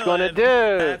what I was gonna feeling.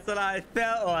 do. That's what I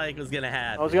felt like was gonna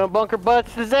happen. I was gonna bunker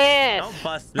butts his ass. Don't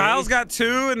bust me. Kyle's got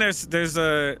two, and there's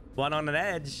a one on an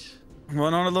edge.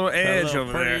 one on a little edge little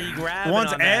over there. free grabbing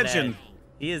One's on that edging. edge.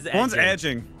 He is One's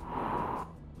edging. edging.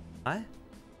 What?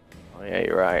 Oh yeah,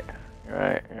 you're right. You're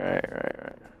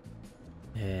right.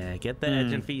 Yeah, get the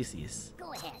edge and feces.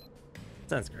 Go ahead.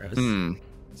 Sounds gross. Hmm.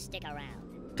 Stick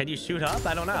around. Can you shoot up?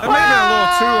 I don't That know. might have been a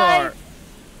little too hard.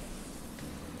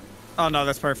 Oh no,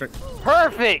 that's perfect.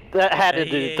 Perfect. That had to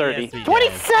Yeah, do yes, 30. we did.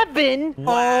 27.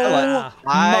 Wow.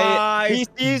 My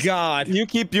PCs, God. You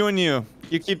keep doing you.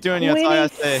 You keep doing you. That's all I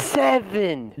gotta say.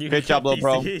 27. You Great job, got little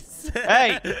bro. PCs.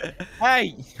 Hey,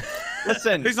 hey,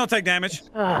 listen. Please don't take damage.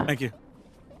 Ah. Thank you.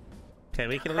 Okay,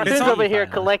 we can. Cartoonz over here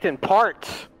collecting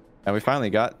parts. And we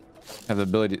finally have the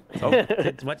ability. Oh,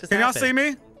 What just Can y'all happened? see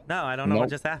me? No, I don't know what Nope.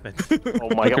 just happened. Oh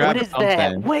my god, what grabbed is that?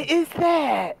 something. What is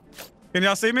that? Can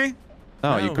y'all see me?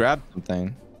 no, you No. grabbed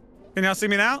something. Can y'all see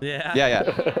me now? Yeah. Yeah,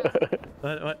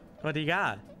 yeah. What do you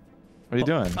got? What are you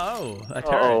doing? Oh, a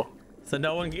turret. Uh-oh. So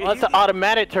no one. Oh, that's an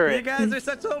automatic You turret. guys are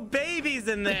such little babies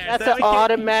in there. That's so an we can-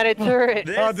 automatic turret.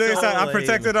 This Oh, dude, I only-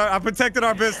 protected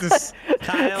our business.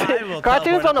 Kyle, I will Cartoonz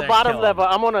teleport on up the there and bottom kill him. level.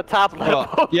 I'm on the top level.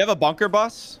 Well, you have a bunker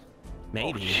bus?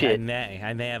 Maybe. Oh, shit.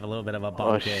 I may have a little bit of a Oh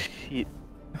bunker. shit.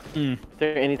 Is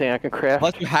there anything I can craft?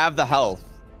 Unless you have the health.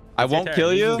 I It's your won't turn.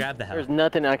 kill You you. can grab the There's health.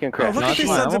 nothing I can craft. look No, at it's these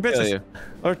fine, I sons of won't kill bitches. you.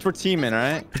 We're teaming,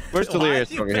 right? Where's Why'd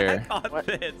Delirious you over here? back on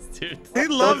this, dude? He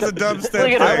loves the dubstep.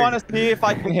 Look at I him. want to see if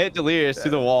I can hit Delirious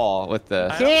through the wall with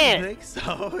this. I can't. don't think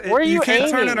so. Where are You you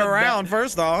can't turn aiming? it around,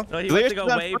 first off. No, he wants Delirious to go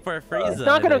is on wait for first. Frieza. It's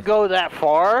not gonna go that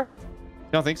far. You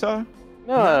don't think so?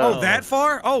 No. Oh, that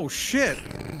far? Oh, shit.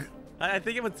 I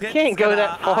think it was Can't go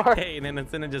that far. octane and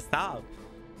it's gonna just stop,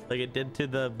 like it did to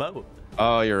the boat.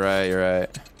 Oh, you're right. You're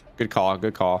right. Good call.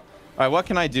 Good call. All right, what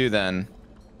can I do then?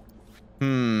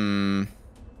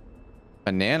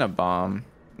 Banana bomb?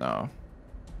 No. All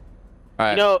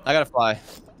right. know- I gotta fly.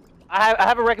 I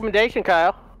have a recommendation,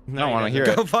 Kyle. I don't want to hear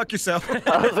Go it. fuck yourself.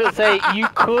 I was gonna say you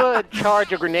could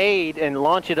charge a grenade and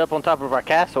launch it up on top of our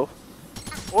castle,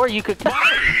 or you could. I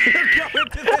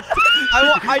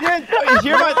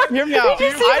didn't hear me out.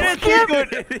 Did you see I him didn't think skip?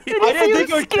 it would. I didn't think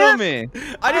it would kill me.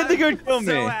 I didn't think it would kill I'm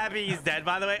so me. happy he's dead.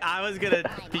 By the way, I was gonna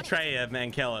betray him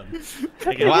and kill him.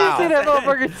 Did you Wow. see that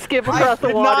motherfucker skip I across the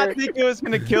did water? not think it was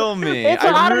gonna kill me. It's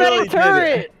an I automatic really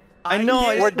turret. didn't. I know.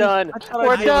 can't- We're done.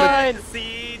 We're I done. can't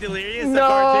see Delirious No.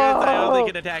 Cartoonz. I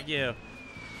only can attack you.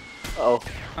 Oh,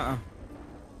 I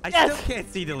Yes. still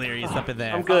can't see Delirious up in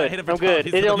there. I'm Oh, I good. hit him for I'm 12. good.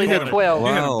 He's It in the only hit corner. 12.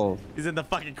 Wow. He's in the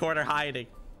fucking corner hiding.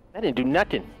 That didn't do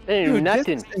nothing. That didn't do Dude,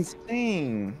 nothing. this is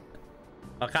insane.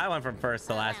 Well, Kyle went from first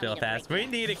to last real fast. We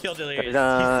need to kill Delirious. He's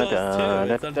Da-da-da, close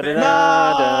too. It's unfair.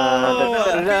 da-da-da, No!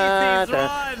 da-da-da,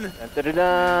 PCs, run!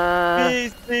 Da-da-da,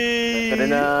 PC.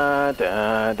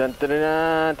 da-da-da,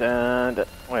 da-da-da, da-da-da.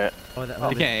 Wait. Oh, that, He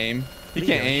can't aim. He Leo,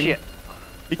 can't aim. Shit.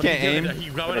 He can't aim. Are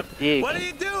you going What a dig. What are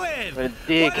you doing? What a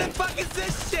dig. What the fuck is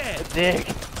this shit? Dick.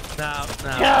 No,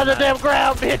 no. Get out of the no. damn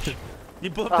ground, bitch. You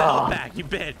blew up the Oh. health back, you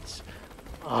bitch.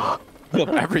 Flip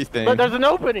everything. Look, there's an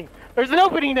opening. There's an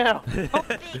opening now. Big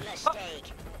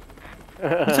mistake.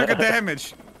 You took a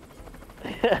damage.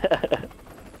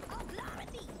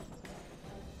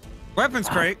 Weapons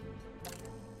crate.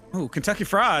 Ooh, Kentucky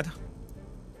Fried.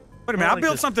 Wait a minute, I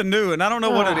built something new and I don't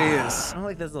know what it is. I don't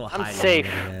like this little I'm hiding safe.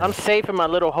 area. I'm safe in my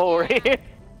little hole right here.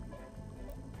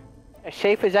 As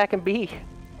safe as I can be.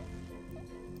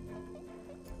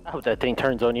 I hope that thing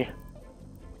turns on you.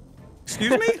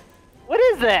 Excuse me? What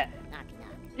is that? Knock,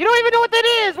 knock. You don't even know what that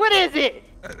is. What is it?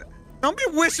 Don't be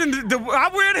wishing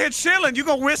I'm weird here chilling. You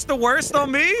gonna wish the worst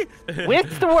on me?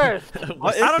 What's the worst?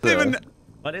 What is I don't this? even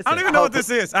What is I don't it? even know what this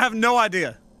is. I have no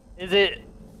idea. Is it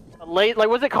a late? Like,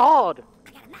 what's it called?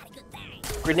 I got a mighty good bang.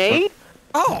 Grenade?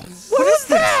 Oh, What is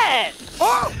that?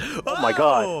 oh! Oh my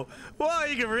God. Whoa,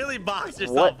 you can really box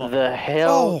yourself What up. the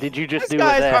hell Oh, did you just These do with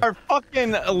guys that? are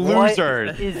fucking What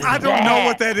losers. is I don't know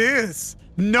what that is.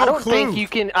 No I don't clue. think you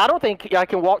can. I don't think I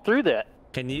can walk through that.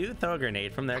 Can you throw a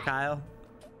grenade from there, Kyle?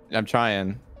 I'm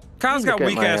trying. Kyle's got Look at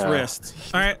weak my, ass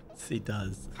wrists. All right. He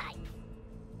does.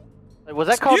 Like, was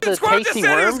that called the Squirrel just tasty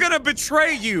said he was worm? gonna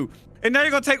betray you, and now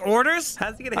you're gonna take orders?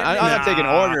 How's he gonna hit I'm me? not taking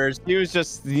Nah. orders. He was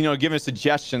just, you know, giving a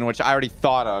suggestion, which I already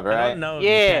thought of, I right? don't know if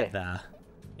Yeah. you can, though.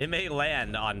 It may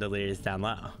land on Delirious down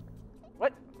low.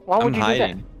 What? Why would I'm you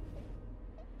hiding. do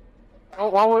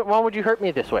that? Why would you hurt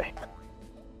me this way?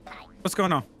 What's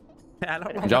going on? I don't know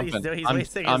I'm what he's jumping. doing. He's I'm-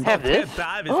 wasting I'm- his Have this?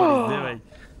 time is what he's doing.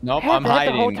 Nope, Had I'm that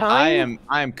the whole hiding. time?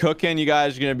 I am cooking. You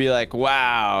guys are gonna be like,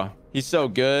 wow, he's so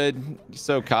good. He's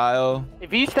so Kyle.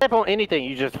 If you step on anything,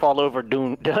 you just fall over,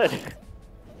 done. You got a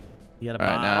All right,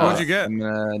 bomb. now What'd you get? I'm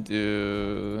gonna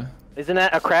do. Isn't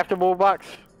that a craftable box?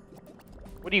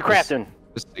 What are you crafting?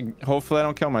 Just, hopefully, I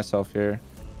don't kill myself here.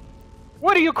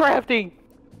 What are you crafting?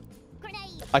 Grenade.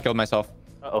 I killed myself.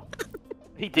 Uh-oh.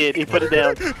 He did. He put it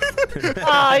down.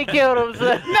 Oh, he killed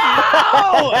himself. No!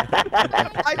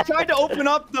 I tried to open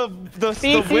up the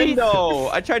Feces. window.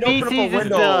 I tried to open up Feces a is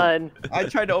window. done. I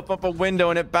tried to open up a window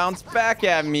and it bounced back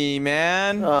at me,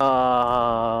 man.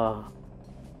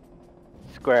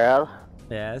 Squirrel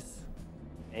Yes.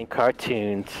 and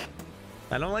Cartoonz.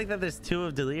 I don't like that there's two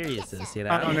of Deliriouses, you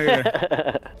know? I don't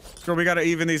either. So we gotta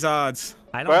even these odds.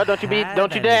 I Well, don't you be- have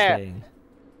don't you dare. anything.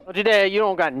 Don't you dare, you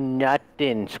don't got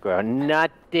nothing, Squirrel.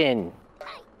 Nothing.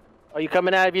 Are you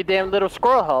coming out of your damn little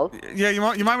squirrel hole? Yeah, you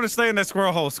might want to stay in that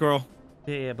squirrel hole, Squirrel.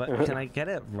 Yeah, but can I get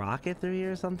a rocket through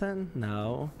here or something?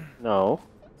 No. No.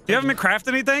 You haven't been crafting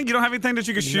anything? You don't have anything that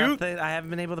you can shoot? Nothing. I haven't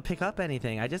been able to pick up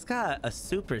anything. I just got a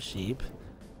super sheep.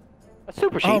 A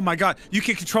super sheep. Oh my god, you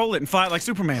can control it and fly it like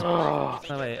Superman. Oh.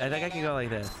 Oh wait, I think I can go like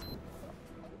this.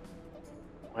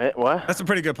 Wait, what? That's a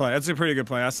pretty good play. That's a pretty good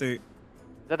play. I see. Is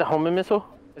that the homing missile?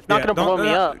 It's not Yeah, gonna blow don't-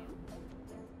 me up.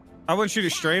 I wouldn't shoot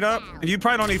it straight up, and you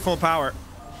probably don't need full power.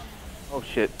 Oh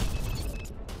shit.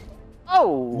 Oh.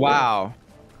 Wow.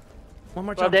 One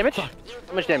more 12 jump. damage? Fuck.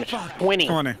 How much damage? 20.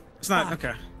 20. It's not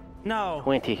okay. No.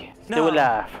 20. No. Still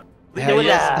alive. Yeah, Still he,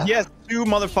 has, alive. he has two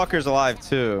motherfuckers alive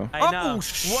too. I know. Oh,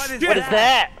 What is What is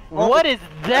that? What is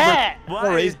that?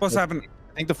 What is... What's happening?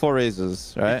 I think the 4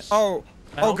 raises, right? Oh,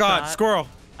 I oh hope god, not. Squirrel.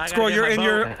 I gotta Squirrel, get you're my in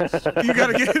your. boat. You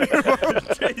gotta get in your boat.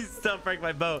 Please don't break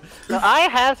my boat. Now, I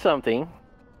have something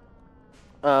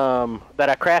that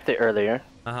I crafted earlier.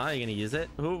 Uh-huh, you gonna use it?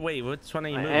 Who? Wait, which one are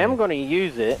you I moving? am going to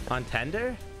use it. On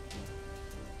tender?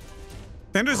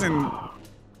 Tender's in.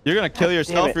 You're gonna kill Damn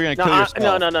yourself. it. Or you're no, gonna kill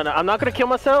yourself. No. I'm not going to kill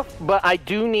myself, but I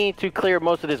do need to clear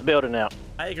most of this building out.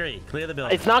 I agree. Clear the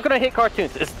building. It's not going to hit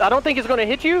Cartoonz. I don't think it's going to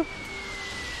hit you.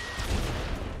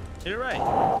 You're right.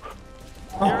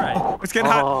 You're right. It's getting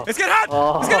hot. It's getting hot.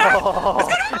 Oh. It's getting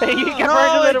hot. You got No, burned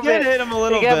a it little did bit. hit him a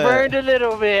little You got bit. burned a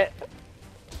little bit.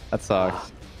 That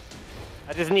sucks.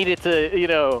 I just needed to, you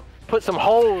know, put some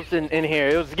holes in here.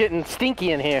 It was getting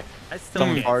stinky in here. I still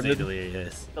Someone can't say farted.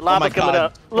 delirious. The lava my coming God.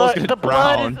 up. Those Look, gonna the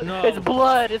blood drown. is, No. it's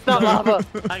blood. It's not lava.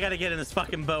 I gotta get in this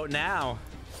fucking boat now.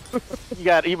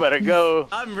 You better go.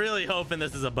 I'm really hoping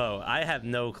this is a boat. I have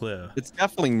no clue. It's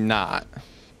definitely not.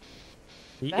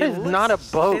 That is not a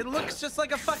boat. It looks just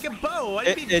like a fucking boat. What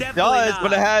do you mean It definitely does, not?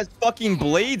 but it has fucking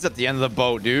blades at the end of the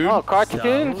boat, dude. Oh,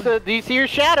 Cartoonz. Do you see your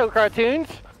shadow, Cartoonz?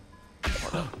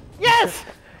 Yes!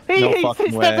 He No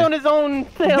fucking stepped way. on his own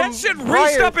That shit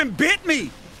reached up and bit me.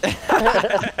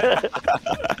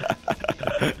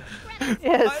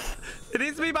 Yes. It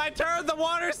needs to be my turn. The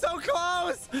water's so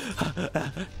close.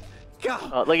 Go.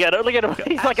 Oh, look at him. Look at him.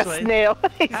 He's like a Actually- snail.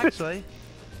 Actually,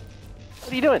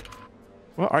 What are you doing?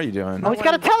 What are you doing? Oh, he's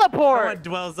got a no one teleport.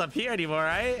 dwells up here anymore,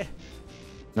 right?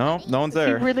 No, no one's He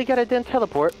there. really got a damn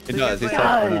teleport. It does. He's He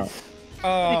teleporting out. Does.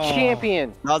 Oh. The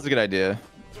champion. That was a good idea.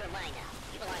 You're mine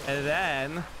now. You belong And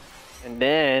then And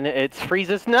then it's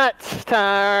Frieza's nuts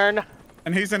turn.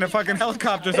 And he's in a fucking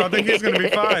helicopter, so I think he's gonna be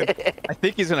fine. I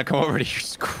think he's gonna come over to your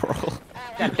squirrel.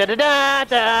 Da da da da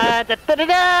da da da da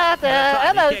da. That's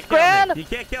fine. Hello, You can't kill Squirrel. me. You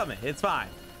can't kill me. It's fine.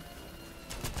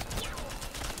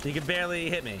 You could barely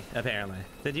hit me, apparently.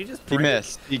 Did you just He break?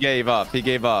 missed. He gave up. He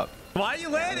gave up. Why are you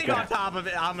landing on top of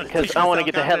it? I'm gonna Because take I want to yourself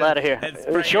get the hell out of here. and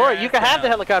spray Sure, your you ass can have the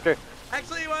down. helicopter.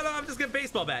 Actually, why don't I'm just gonna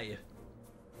baseball bat you?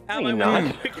 No, Out you're my way.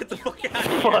 not. Get the fuck out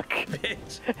of Fuck. here,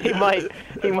 bitch.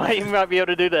 He might be able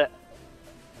to do that.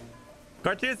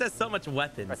 Cartoonz has so much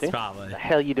weapons, Cartoon? probably. What the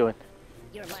hell you doing?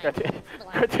 You're lying. Cartoon.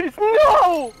 You belong. Cartoonz,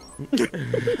 no!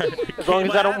 As long as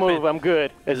What I don't move, happened? I'm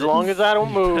good. As long as I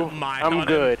don't move, Mine I'm on him.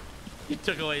 good. You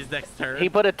took away his next turn. He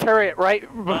put a turret right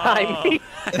behind Oh. me.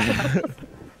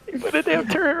 He put a damn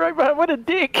turret right behind. What a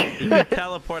dick! I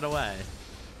Teleport away.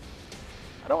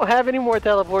 don't have any more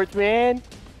teleports, man.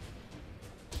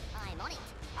 I'm on it.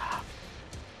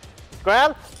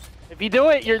 Squirrel, if you do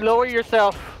it, you lower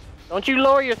yourself. Don't you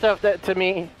lower yourself to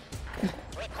me.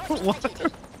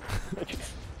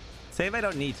 Say if I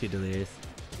don't need to, Delirious.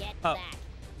 Get Oh.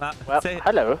 back. Well, Say,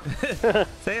 hello.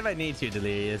 say if I need to,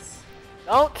 Delirious.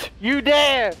 Don't you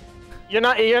dare! You're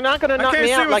not gonna knock can't me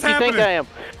see out like what's you think I am.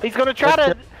 He's gonna try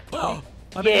to. Oh,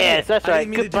 Yes, that's right.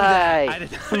 Goodbye. I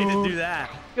didn't mean to do that.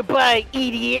 Goodbye,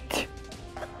 idiot.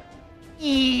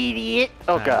 Idiot.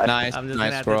 Oh Alright, god. Nice, I'm just nice,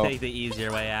 gonna have bro. to take the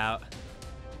easier way out.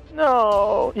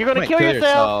 No, you're gonna might kill kill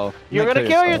yourself. yourself. You're You might gonna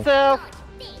kill kill yourself.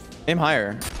 Aim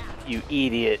higher. You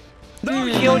idiot. No,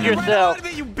 You killed ran yourself. out of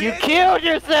it, you You bitch. killed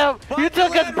yourself. Why'd You took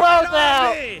let us him both run over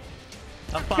out. me?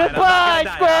 I'm fine. Goodbye, I'm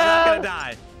not gonna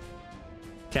die. Squirrel.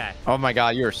 Okay. Oh my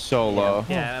god, you're so low.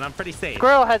 Yeah, and I'm pretty safe.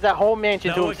 Squirrel has that whole mansion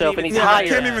No to one himself, can and he's even- I higher.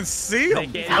 can't even see They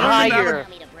him. can't Higher. even- Higher. Allow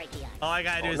me to break the ice. All I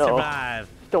gotta do is no. survive.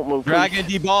 Don't move, please. Dragon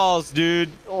D balls, dude.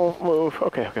 Don't move.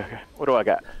 Okay. What do I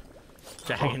got?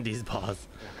 Dragging these balls.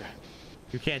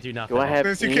 You can't do nothing. Do I have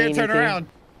Since you can't turn anything? around.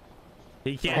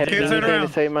 He I can't have do Can't turn nothing. anything around.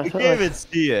 to save You myself. can't even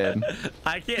see it.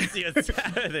 I can't see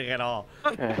anything at all.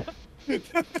 Okay. You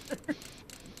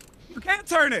can't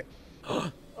turn it.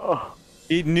 Oh.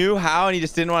 He knew how and he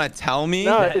just didn't want to tell me.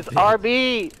 No, it's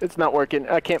RB. It's not working.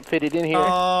 I can't fit it in here.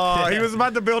 Oh, he was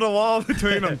about to build a wall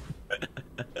between them.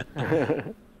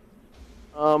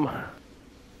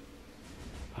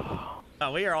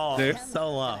 Oh, we are all Dude. so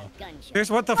low. Gunshot. Here's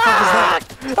what the fuck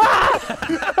is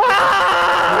that?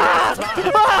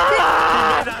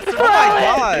 Oh my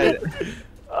god.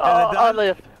 Oh, I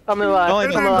live. I'm alive. Only It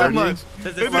I'm didn't do alive. much. Does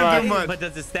It it didn't stay? do much. But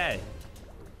does it stay?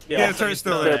 Yeah, the turn's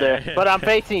still Still there. there. But I'm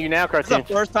facing you now, It's the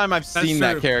Cartoon. first time I've seen true.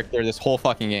 that character this whole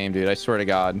fucking game, dude. I swear to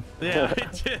God. Yeah,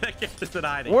 I kept just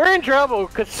hiding. We're in trouble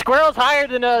because Squirrel's higher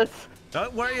than us.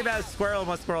 Don't worry about Squirrel and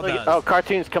what Squirrel Look does. at, oh,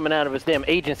 Cartoon's coming out of his damn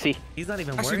agency. He's not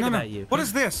even Actually, worried no, no. about you. What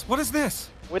is this? What is this?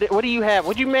 What do you have?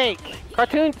 What'd you make?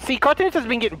 Cartoon? See, Cartoons has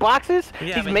been getting boxes.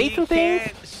 Yeah, He's but made he some things.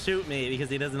 can't shoot me because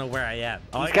he doesn't know where I am.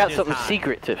 All He's I got gotta do is something hide.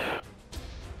 secret to. He's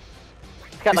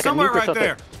got He's like a somewhere nuke or right something.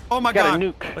 there. Oh my He's got god. a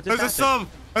nuke. What just There's a happened? sub.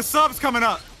 A sub's coming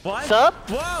up. What? Sub?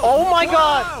 Whoa! Oh my Whoa!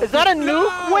 god! Is that a nuke?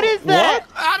 No! What is that?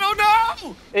 I don't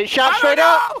know. It shot I straight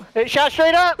don't up. know. It shot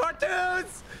straight up.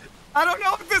 Cartoonz! I don't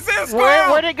know if this is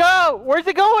Where'd it go? Where's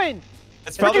it going?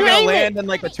 It's Where'd probably you gonna aim it? land in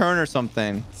like a turn or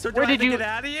something. So do Where I have did to you- get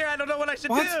out of here? I don't know what I should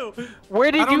What? do. Where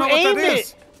I did don't you know what aim that it?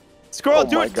 is. Squirrel, Oh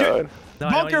do my it, dude. god. No, I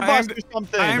know Bunker what I bust aimed- or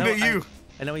something. I aimed No, at you.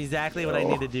 I know exactly what I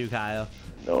need to do, Kyle.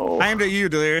 No. I aimed at you,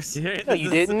 Delirious. No, you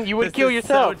didn't. You would kill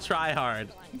yourself. So try hard.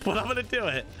 But I'm gonna do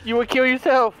it. You would kill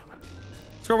yourself.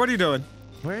 Squirrel, what are you doing?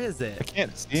 Where is I it?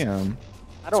 can't see him.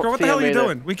 I don't Squirrel, what see the hell him are you either.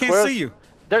 doing? We can't Squirrel- see you.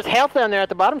 There's health down there at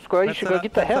the bottom, Squirrel. You That's should what go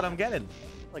get the that's health. what I'm getting.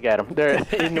 Look at him. They're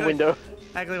in the window.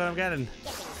 Exactly what I'm getting.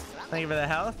 Thank you for the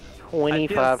health.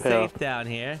 25 I feel health. safe down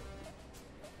here.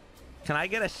 Can I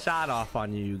get a shot off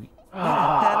on you?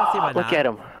 I don't see why Look not. at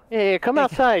him. Yeah, come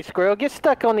outside, Squirrel. Get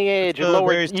stuck on the edge. It's Lower.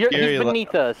 very He's scary, like-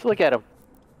 beneath us. Look at him.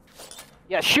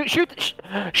 Yeah,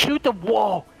 shoot the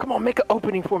wall. Come on, make an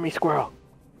opening for me, Squirrel.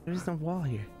 There's no wall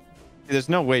here. There's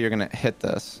no way you're gonna hit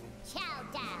this. Chow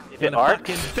down. If You it wanna arcs.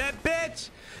 fucking bet, bitch?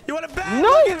 You wanna bet? No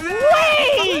Look at that!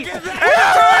 way! Look at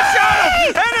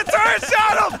that! And the turret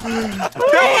shot him! That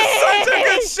was such a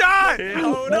good shot!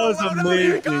 Oh, That was no,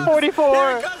 here it amazing. comes. 44.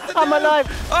 Here comes the I'm down.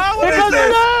 alive. Oh, what Here is comes the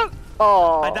this? down.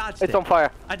 Oh, I dodged it's it. on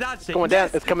fire. I dodged it. Going down.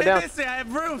 Yes, It's coming it down. missed it. I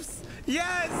have roofs.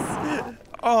 Yes.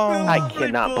 Oh. I Lovely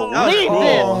cannot bull. That was believe cool.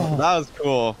 this. That was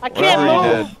cool. I can't Whatever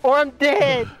you move or I'm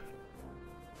dead.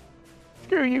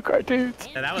 Screw you, Cartoons.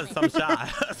 Yeah, that was some shot.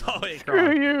 That's all we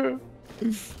Screw you.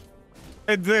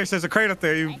 Hey, there's a crate up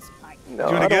there. You Nice part. No,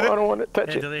 wanna I get don't it? want to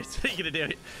touch Hey, it. Delirious, what are you gonna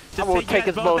do? I will you take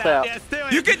guys us both out. Yes, do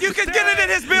it. You can Do get it in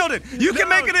his building. You can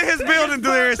No, make it in his take building, us both-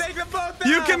 Delirious. Take them both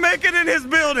You out. can make it in his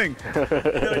building. No,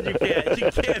 you can't.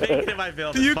 You can't make it in my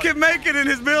building. You can make it in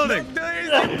his building. Delirious,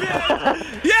 you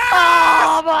bitch. Yeah!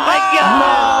 Oh my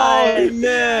god! I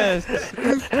missed.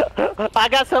 I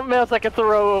got something else I can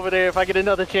throw over there if I get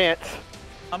another chance.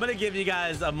 I'm gonna give you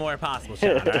guys a more possible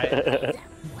shot, all right?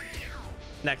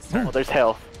 Next turn. Oh, there's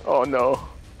health. Oh no.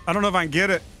 I don't know if I can get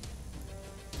it.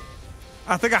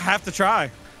 I think I have to try.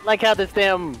 Like how this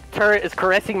damn turret is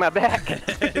caressing my back.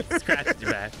 Scratched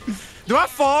your back. Do I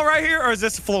fall right here, or is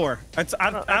this floor? I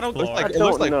don't. floor. It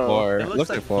looks like know. floor. It looks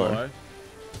like floor.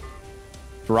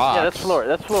 Rocks. Yeah, that's floor.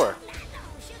 That's floor.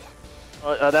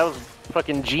 That was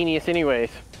fucking genius, anyways.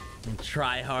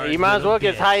 Try hard. You might as well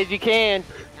get as bitch. high as you can.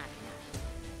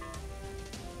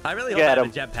 I really hope Get I have a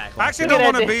him. jetpack. I actually Look don't at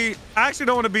want to that be. I actually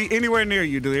don't want to be anywhere near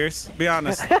you, Delirious. Be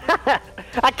honest.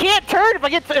 I can't turn.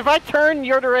 If I turn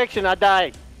your direction, I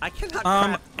die. I cannot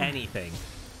craft anything.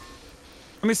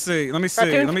 Let me see. Let me see.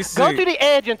 Cartoonz, Let me see. Go to the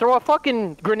edge and throw a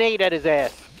fucking grenade at his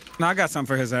ass. No, I got something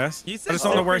for his ass. You I said just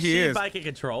don't know where he is. I can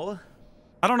control.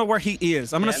 I don't know where he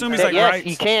is. I'm gonna Yeah, assume he's like yes, right.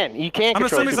 you can. You can I'm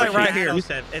control assuming he's like super right sheep. here.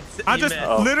 Battleship. I You just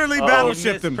missed. literally Oh. battle You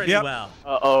shipped missed him. pretty Yep. well.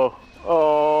 Uh-oh.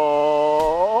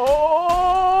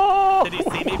 Oh. Did he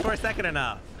see me for a second or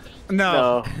no?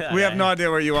 No, No. we have no idea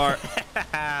where you are.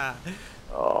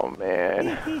 Oh,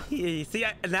 man. See,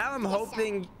 now I'm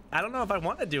hoping. I don't know if I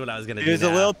want to do what I was gonna do. He's a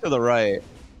now. little to the right.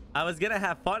 I was gonna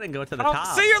have fun and go to the Oh,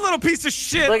 top. see your little piece of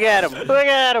shit. Look at him. Look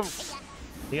at him.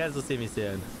 You guys will see me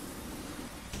soon.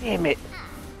 Damn it.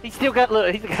 He's still got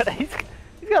he's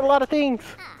got a lot of things.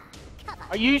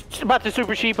 Are you about to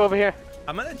super sheep over here?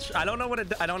 I'm gonna. I don't know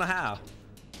what I don't know how.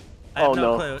 I have Oh, no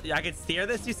no. clue. I can steer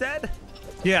this. You said?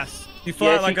 Yes, you fly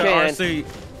Yes, like you an can. RC.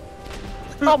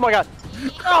 Oh my god.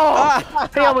 Oh,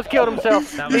 he almost killed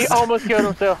himself. That He was- almost killed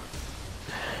himself.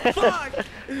 Fuck!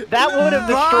 That would have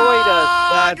destroyed us.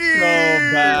 That's so Oh,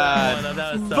 bad. no,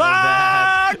 that was so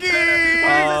bad. Boggy!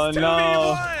 Oh,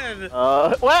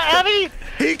 no. Well, Abby,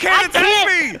 He can't attack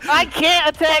me! I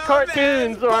can't attack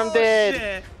Cartoonz or I'm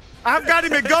dead. I've got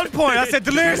him at gunpoint. I said,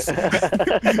 Delirious,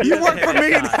 you work for me.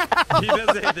 He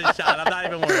doesn't hit the shot. I'm not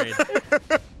even worried.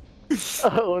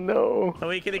 Oh no.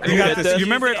 We can You got this. Use You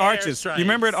remember the it air arches. You strikes.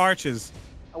 remember it arches.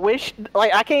 I wish,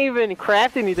 like, I can't even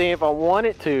craft anything if I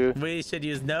wanted to. We should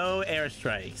use no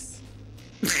airstrikes.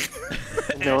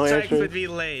 No Airstrikes airstrikes. would be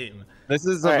lame. This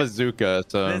is a Alright. bazooka,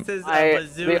 so. This is a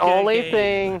bazooka The only game.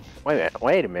 thing.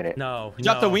 Wait a minute. No, You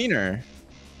got the no. wiener.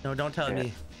 No, don't tell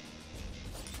me.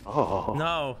 Oh.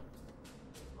 No.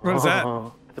 What is that?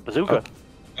 Oh, it's a bazooka. Okay,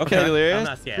 Okay. Delirious. I'm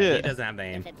not scared. Yeah. He doesn't have the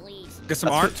aim. If it bleeds. Get some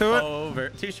arc to it. Over.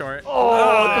 Too short.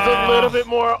 Oh, just a little bit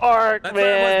more arc, That's what it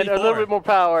was man. A little before. bit more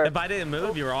power. If I didn't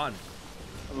move, you were on.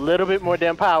 A little bit more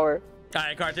damn power. All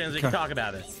right, Cartoonz, we can talk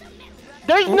about this.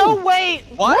 There's no way.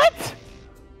 What?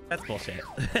 That's bullshit.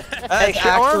 That's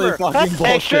Extra actually armor. fucking That's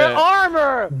bullshit. extra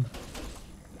armor.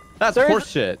 That's There's-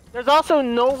 horseshit. There's also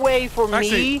no way for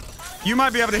Actually, me. you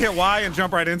might be able to hit Y and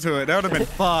jump right into it. That would have been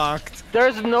fucked.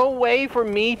 There's no way for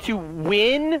me to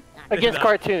win against No.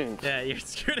 Cartoonz. Yeah, you're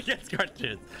screwed against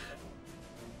Cartoonz.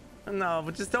 No,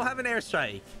 but just don't have an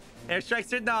airstrike.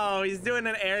 Airstrikes are no. He's doing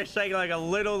an airstrike like a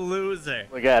little loser.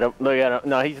 Look at him. Look at him.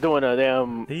 No, he's doing a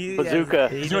damn He bazooka.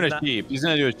 He He's doing does a not- sheep. He's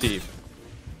gonna do a sheep.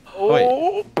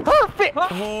 Oh, perfect.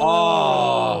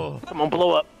 Oh. Come on,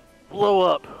 blow up. Blow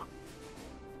up.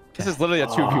 This is literally a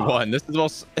 2v1. This is the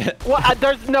most. What?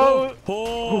 There's no.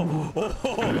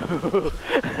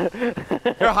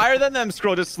 You're higher than them,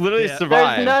 Squirrel. Just literally Yeah.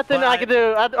 survive. There's nothing But I can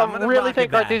do. I gonna really rock think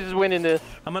it back. Cartoonz is winning this.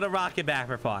 I'm gonna rock it back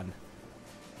for fun.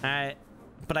 All right,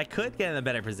 but I could get in a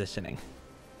better positioning.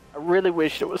 I really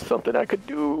wish there was something I could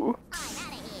do.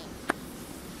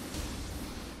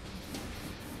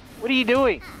 What are you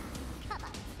doing?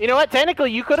 You know what?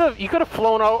 Technically, you could have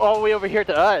flown all the way over here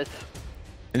to us.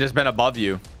 And just been above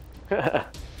you.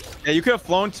 Yeah, you could have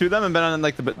flown to them and been on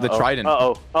like the trident.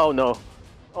 Uh-oh. Oh, no.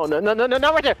 Oh, no, no, no, no,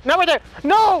 not right there. Not right there.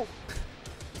 No!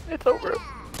 It's over.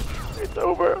 It's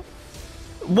over.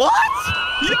 What?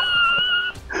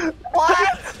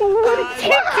 What? What did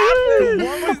you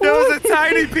do? There was a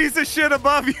tiny piece of shit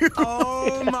above you.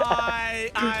 Oh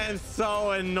my! I am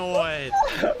so annoyed.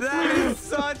 That is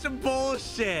such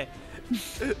bullshit.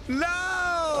 No!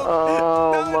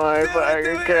 Oh, Don't my do it, fucking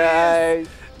Delirious. Christ.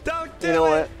 Don't do You know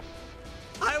it.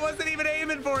 what? I wasn't even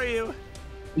aiming for you.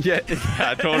 Yeah,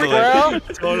 totally. Squirrel?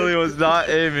 Totally was not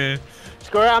aiming.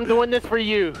 Squirrel, I'm doing this for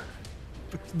you.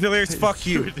 Delirious, fuck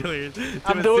you. Delirious.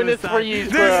 I'm doing this for you,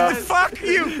 This Squirrel. is fuck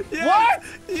you. Yes. What?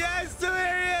 Yes,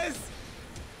 Delirious.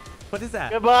 What is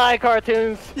that? Goodbye,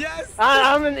 Cartoonz. Yes.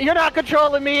 You're not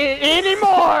controlling me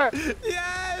anymore.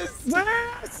 Yes.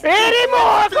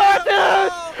 Anymore,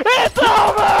 Cartoonz. It's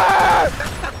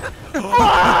over.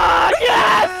 Oh,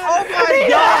 yes. Oh my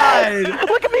god!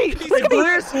 Look at me. Look at me.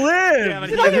 Delirious lived! Yeah, but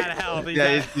he's out of health. He's Yeah,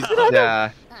 out he's, of health.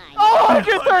 yeah. Oh,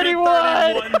 131.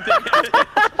 131 damage.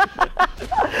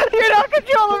 You're not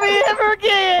controlling me ever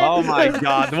again. Oh my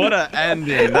god, what an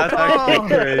ending. That's actually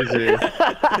crazy.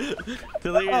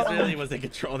 Delirious really was in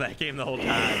control of that game the whole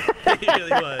time. He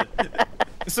really was.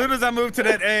 As soon as I moved to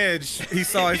that edge, he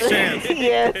saw his chance.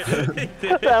 Yes,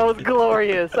 that was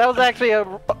glorious. That was actually a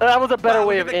better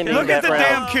way of ending Look at that the round.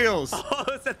 damn kills. Oh,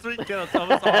 it's a 3 kills.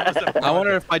 Almost all of us at I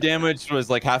wonder if my damage was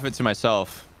like half it to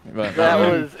myself. But, That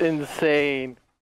was insane.